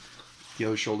the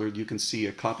other shoulder. You can see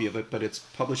a copy of it, but it's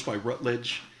published by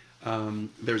Routledge.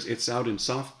 It's out in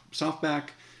softback,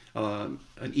 an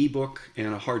ebook,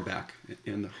 and a hardback,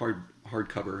 and the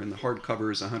hardcover. And the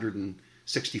hardcover is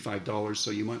 $165,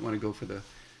 so you might want to go for the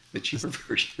cheaper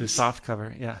version. The soft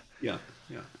cover, yeah. Yeah,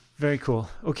 yeah. Very cool.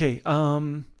 Okay,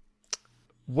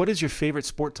 what is your favorite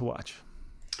sport to watch?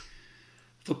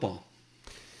 Football.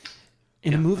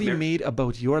 In a Yeah, movie made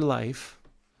about your life,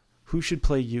 who should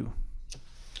play you?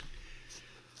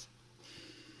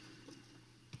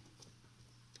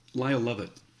 Lyle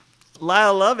Lovett.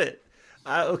 Lyle Lovett.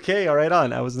 Okay, all right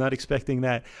on. I was not expecting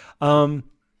that.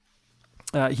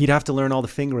 He'd have to learn all the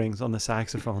fingerings on the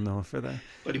saxophone, though, for the.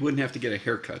 But he wouldn't have to get a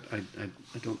haircut. I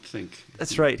don't think.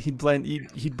 That's right. He'd blend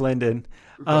in.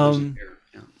 Regardless of hair,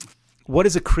 yeah. What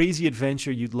is a crazy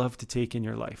adventure you'd love to take in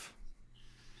your life?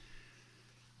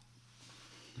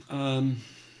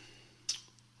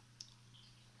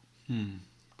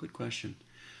 Good question.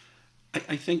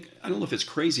 I think I don't know if it's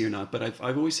crazy or not, but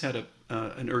I've always had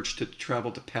an urge to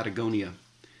travel to Patagonia,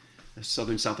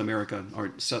 southern South America,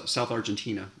 or South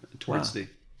Argentina, towards Wow.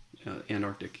 the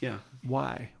Antarctic. Yeah.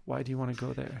 Why? Why do you want to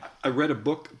go there? I read a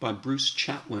book by Bruce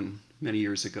Chatwin many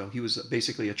years ago. He was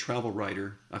basically a travel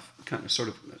writer, a kind of sort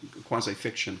of quasi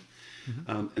fiction.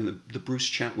 And the Bruce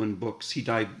Chatwin books. He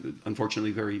died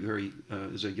unfortunately very very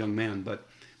as a young man, but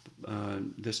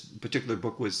this particular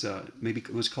book was maybe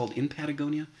it was called In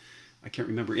Patagonia. I can't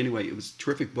remember. Anyway, it was a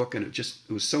terrific book, and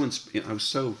I was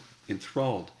so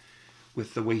enthralled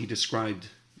with the way he described,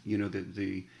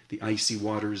 the icy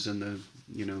waters and the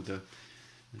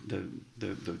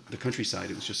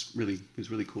countryside. It was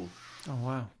really cool. Oh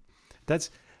wow. That's,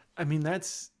 I mean,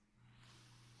 that's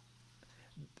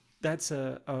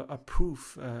a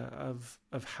proof of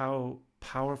how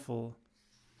powerful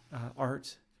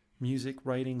art, music,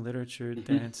 writing, literature, Hmm.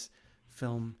 dance,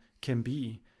 film can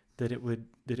be. That it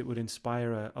would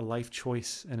inspire a life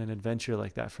choice and an adventure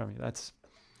like that from you. That's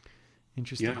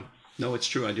Yeah. interesting. No, it's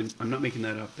true. I'm not making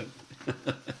that up. That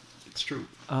it's true.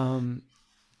 Um,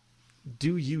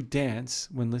 do you dance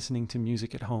when listening to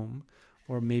music at home,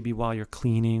 or maybe while you're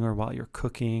cleaning or while you're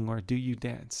cooking, or do you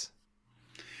dance?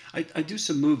 I do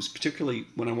some moves, particularly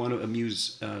when I want to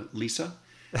amuse Lisa,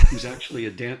 who's actually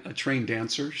a trained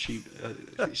dancer. She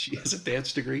has a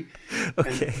dance degree,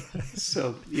 and Okay.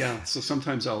 so yeah. So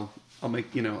sometimes I'll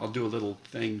make I'll do a little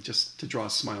thing just to draw a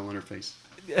smile on her face.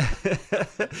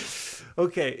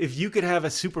 Okay, if you could have a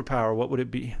superpower, what would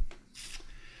it be?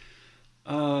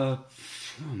 Uh,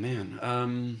 oh man,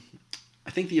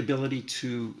 I think the ability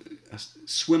to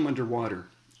swim underwater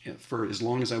for as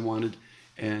long as I wanted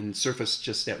and surface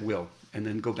just at will, and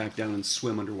then go back down and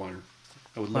swim underwater.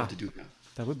 I would love Wow, to do that.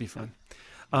 that would be Yeah. fun.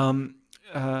 Um,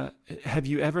 uh, have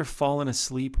you ever fallen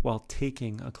asleep while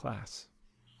taking a class?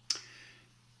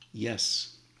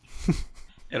 Yes,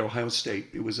 at Ohio State,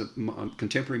 it was a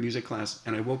contemporary music class,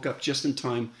 and I woke up just in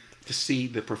time to see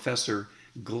the professor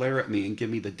glare at me and give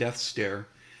me the death stare,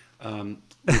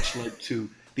 which led to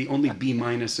the only B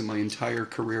minus in my entire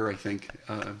career, I think.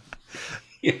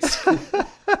 Yes,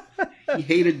 he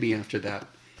hated me after that.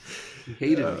 He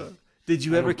hated me. Did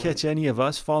you I ever don't blame him. catch any of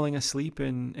us falling asleep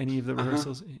in any of the Uh huh.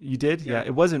 rehearsals? You did? Yeah. Yeah,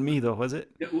 it wasn't me though, was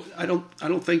it? Yeah, well, I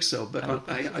don't think so, but I don't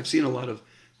think so. I've seen a lot of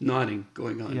nodding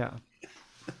going on. Yeah.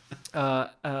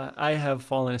 I have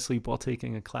fallen asleep while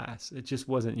taking a class. It just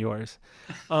wasn't yours.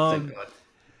 Thank Um, God.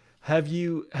 have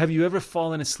you ever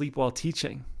fallen asleep while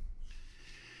teaching?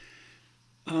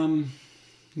 Um,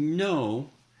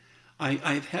 no,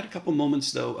 I've had a couple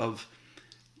moments though of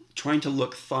trying to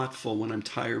look thoughtful when I'm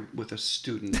tired with a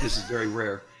student. This is very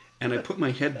rare, and I put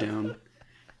my head down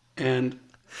and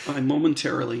I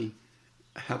momentarily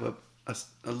have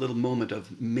a little moment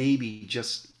of maybe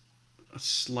just a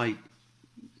slight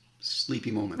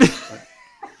sleepy moment, but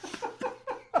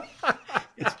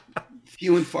it's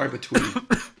few and far between.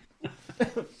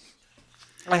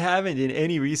 I haven't in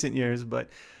any recent years, but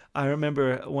I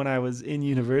remember when I was in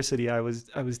university, I was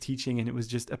teaching, and it was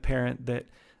just apparent that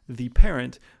the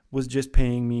parent was just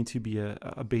paying me to be a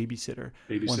babysitter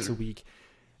once a Babysitter. week,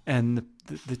 and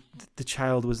the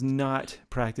child was not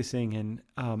practicing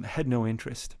and had no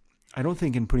interest. I don't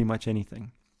think in pretty much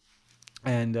anything,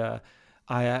 and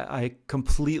I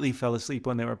completely fell asleep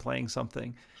when they were playing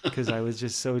something because I was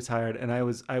just so tired, and I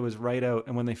was right out.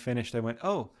 And when they finished, I went,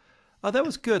 oh, that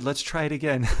was good. Let's try it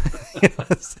again. You know,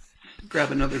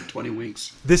 Grab another 20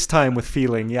 winks. this time with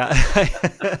feeling, yeah.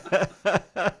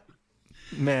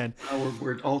 Man,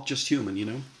 We're all just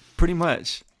human. pretty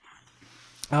much.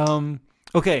 Um,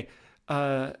 okay.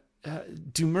 Uh,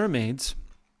 do mermaids,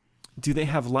 do they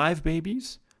have live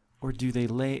babies or do they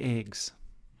lay eggs?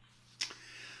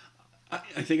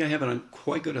 I think I have it on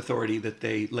quite good authority that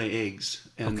they lay eggs,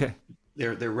 and Okay.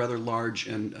 they're rather large,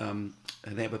 and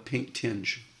they have a pink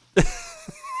tinge.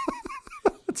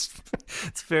 it's,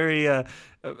 it's very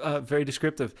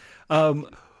descriptive. Um,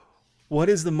 what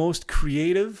is the most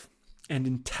creative and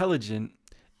intelligent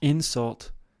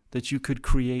insult that you could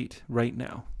create right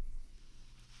now?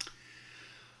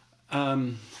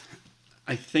 Um,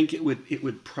 I think it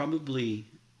would probably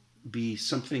be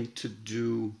something to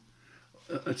do.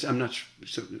 I'm not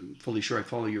fully sure I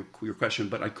follow your question,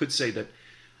 but I could say that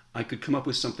I could come up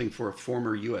with something for a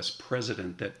former U.S.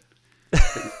 president that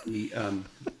would be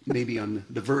maybe on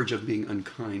the verge of being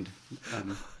unkind.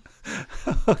 Um,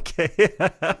 Okay.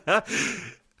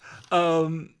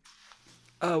 um,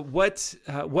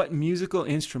 what musical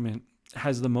instrument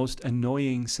has the most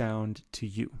annoying sound to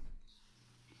you?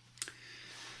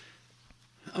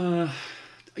 uh,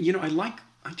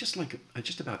 I just like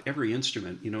just about every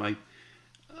instrument.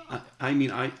 I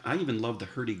mean I even love the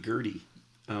hurdy-gurdy,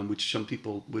 which some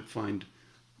people would find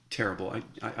terrible.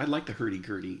 I like the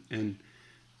hurdy-gurdy, and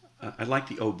I like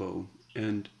the oboe,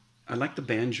 and I like the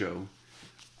banjo.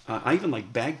 I even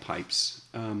like bagpipes.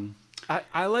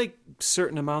 I like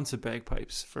certain amounts of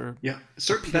bagpipes for Yeah, a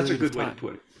certain. That's a period of good way to time.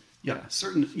 put it. Yeah, Yeah,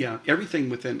 certain. Yeah, everything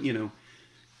within.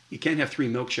 You can't have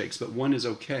three milkshakes, but one is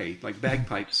okay. Like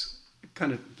bagpipes,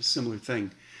 kind of a similar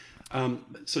thing.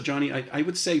 So Johnny, I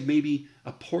would say maybe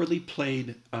a poorly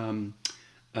played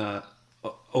uh,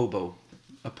 oboe.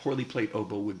 A poorly played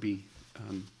oboe would be,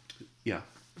 yeah,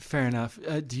 fair enough.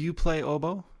 Do you play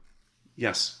oboe?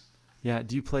 yes. Yeah.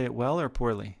 Do you play it well or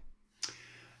poorly?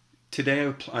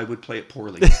 Today I would play it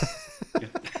poorly. Yeah.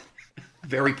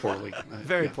 Very poorly.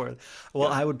 Very Yeah. poorly. Well,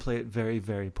 I would play it very,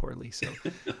 very poorly. So,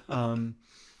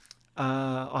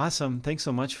 awesome. Thanks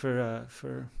so much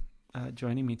for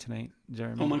joining me tonight,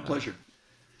 Jeremy. Oh, my pleasure.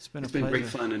 It's been It's a been pleasure. great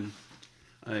fun, and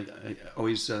I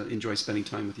always enjoy spending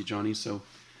time with you, Johnny. So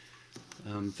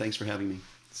thanks for having me.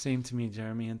 Same to me,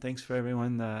 Jeremy, and thanks for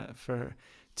everyone for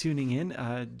tuning in.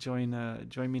 Join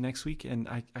me next week, and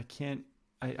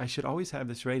I should always have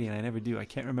this ready, and I never do. I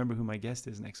can't remember who my guest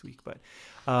is next week, but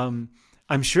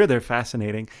I'm sure they're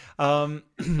fascinating. So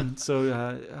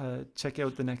check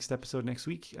out the next episode next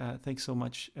week. Thanks so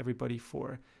much, everybody,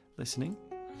 for listening,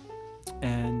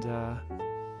 and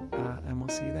we'll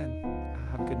see you then.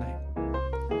 Have a good night.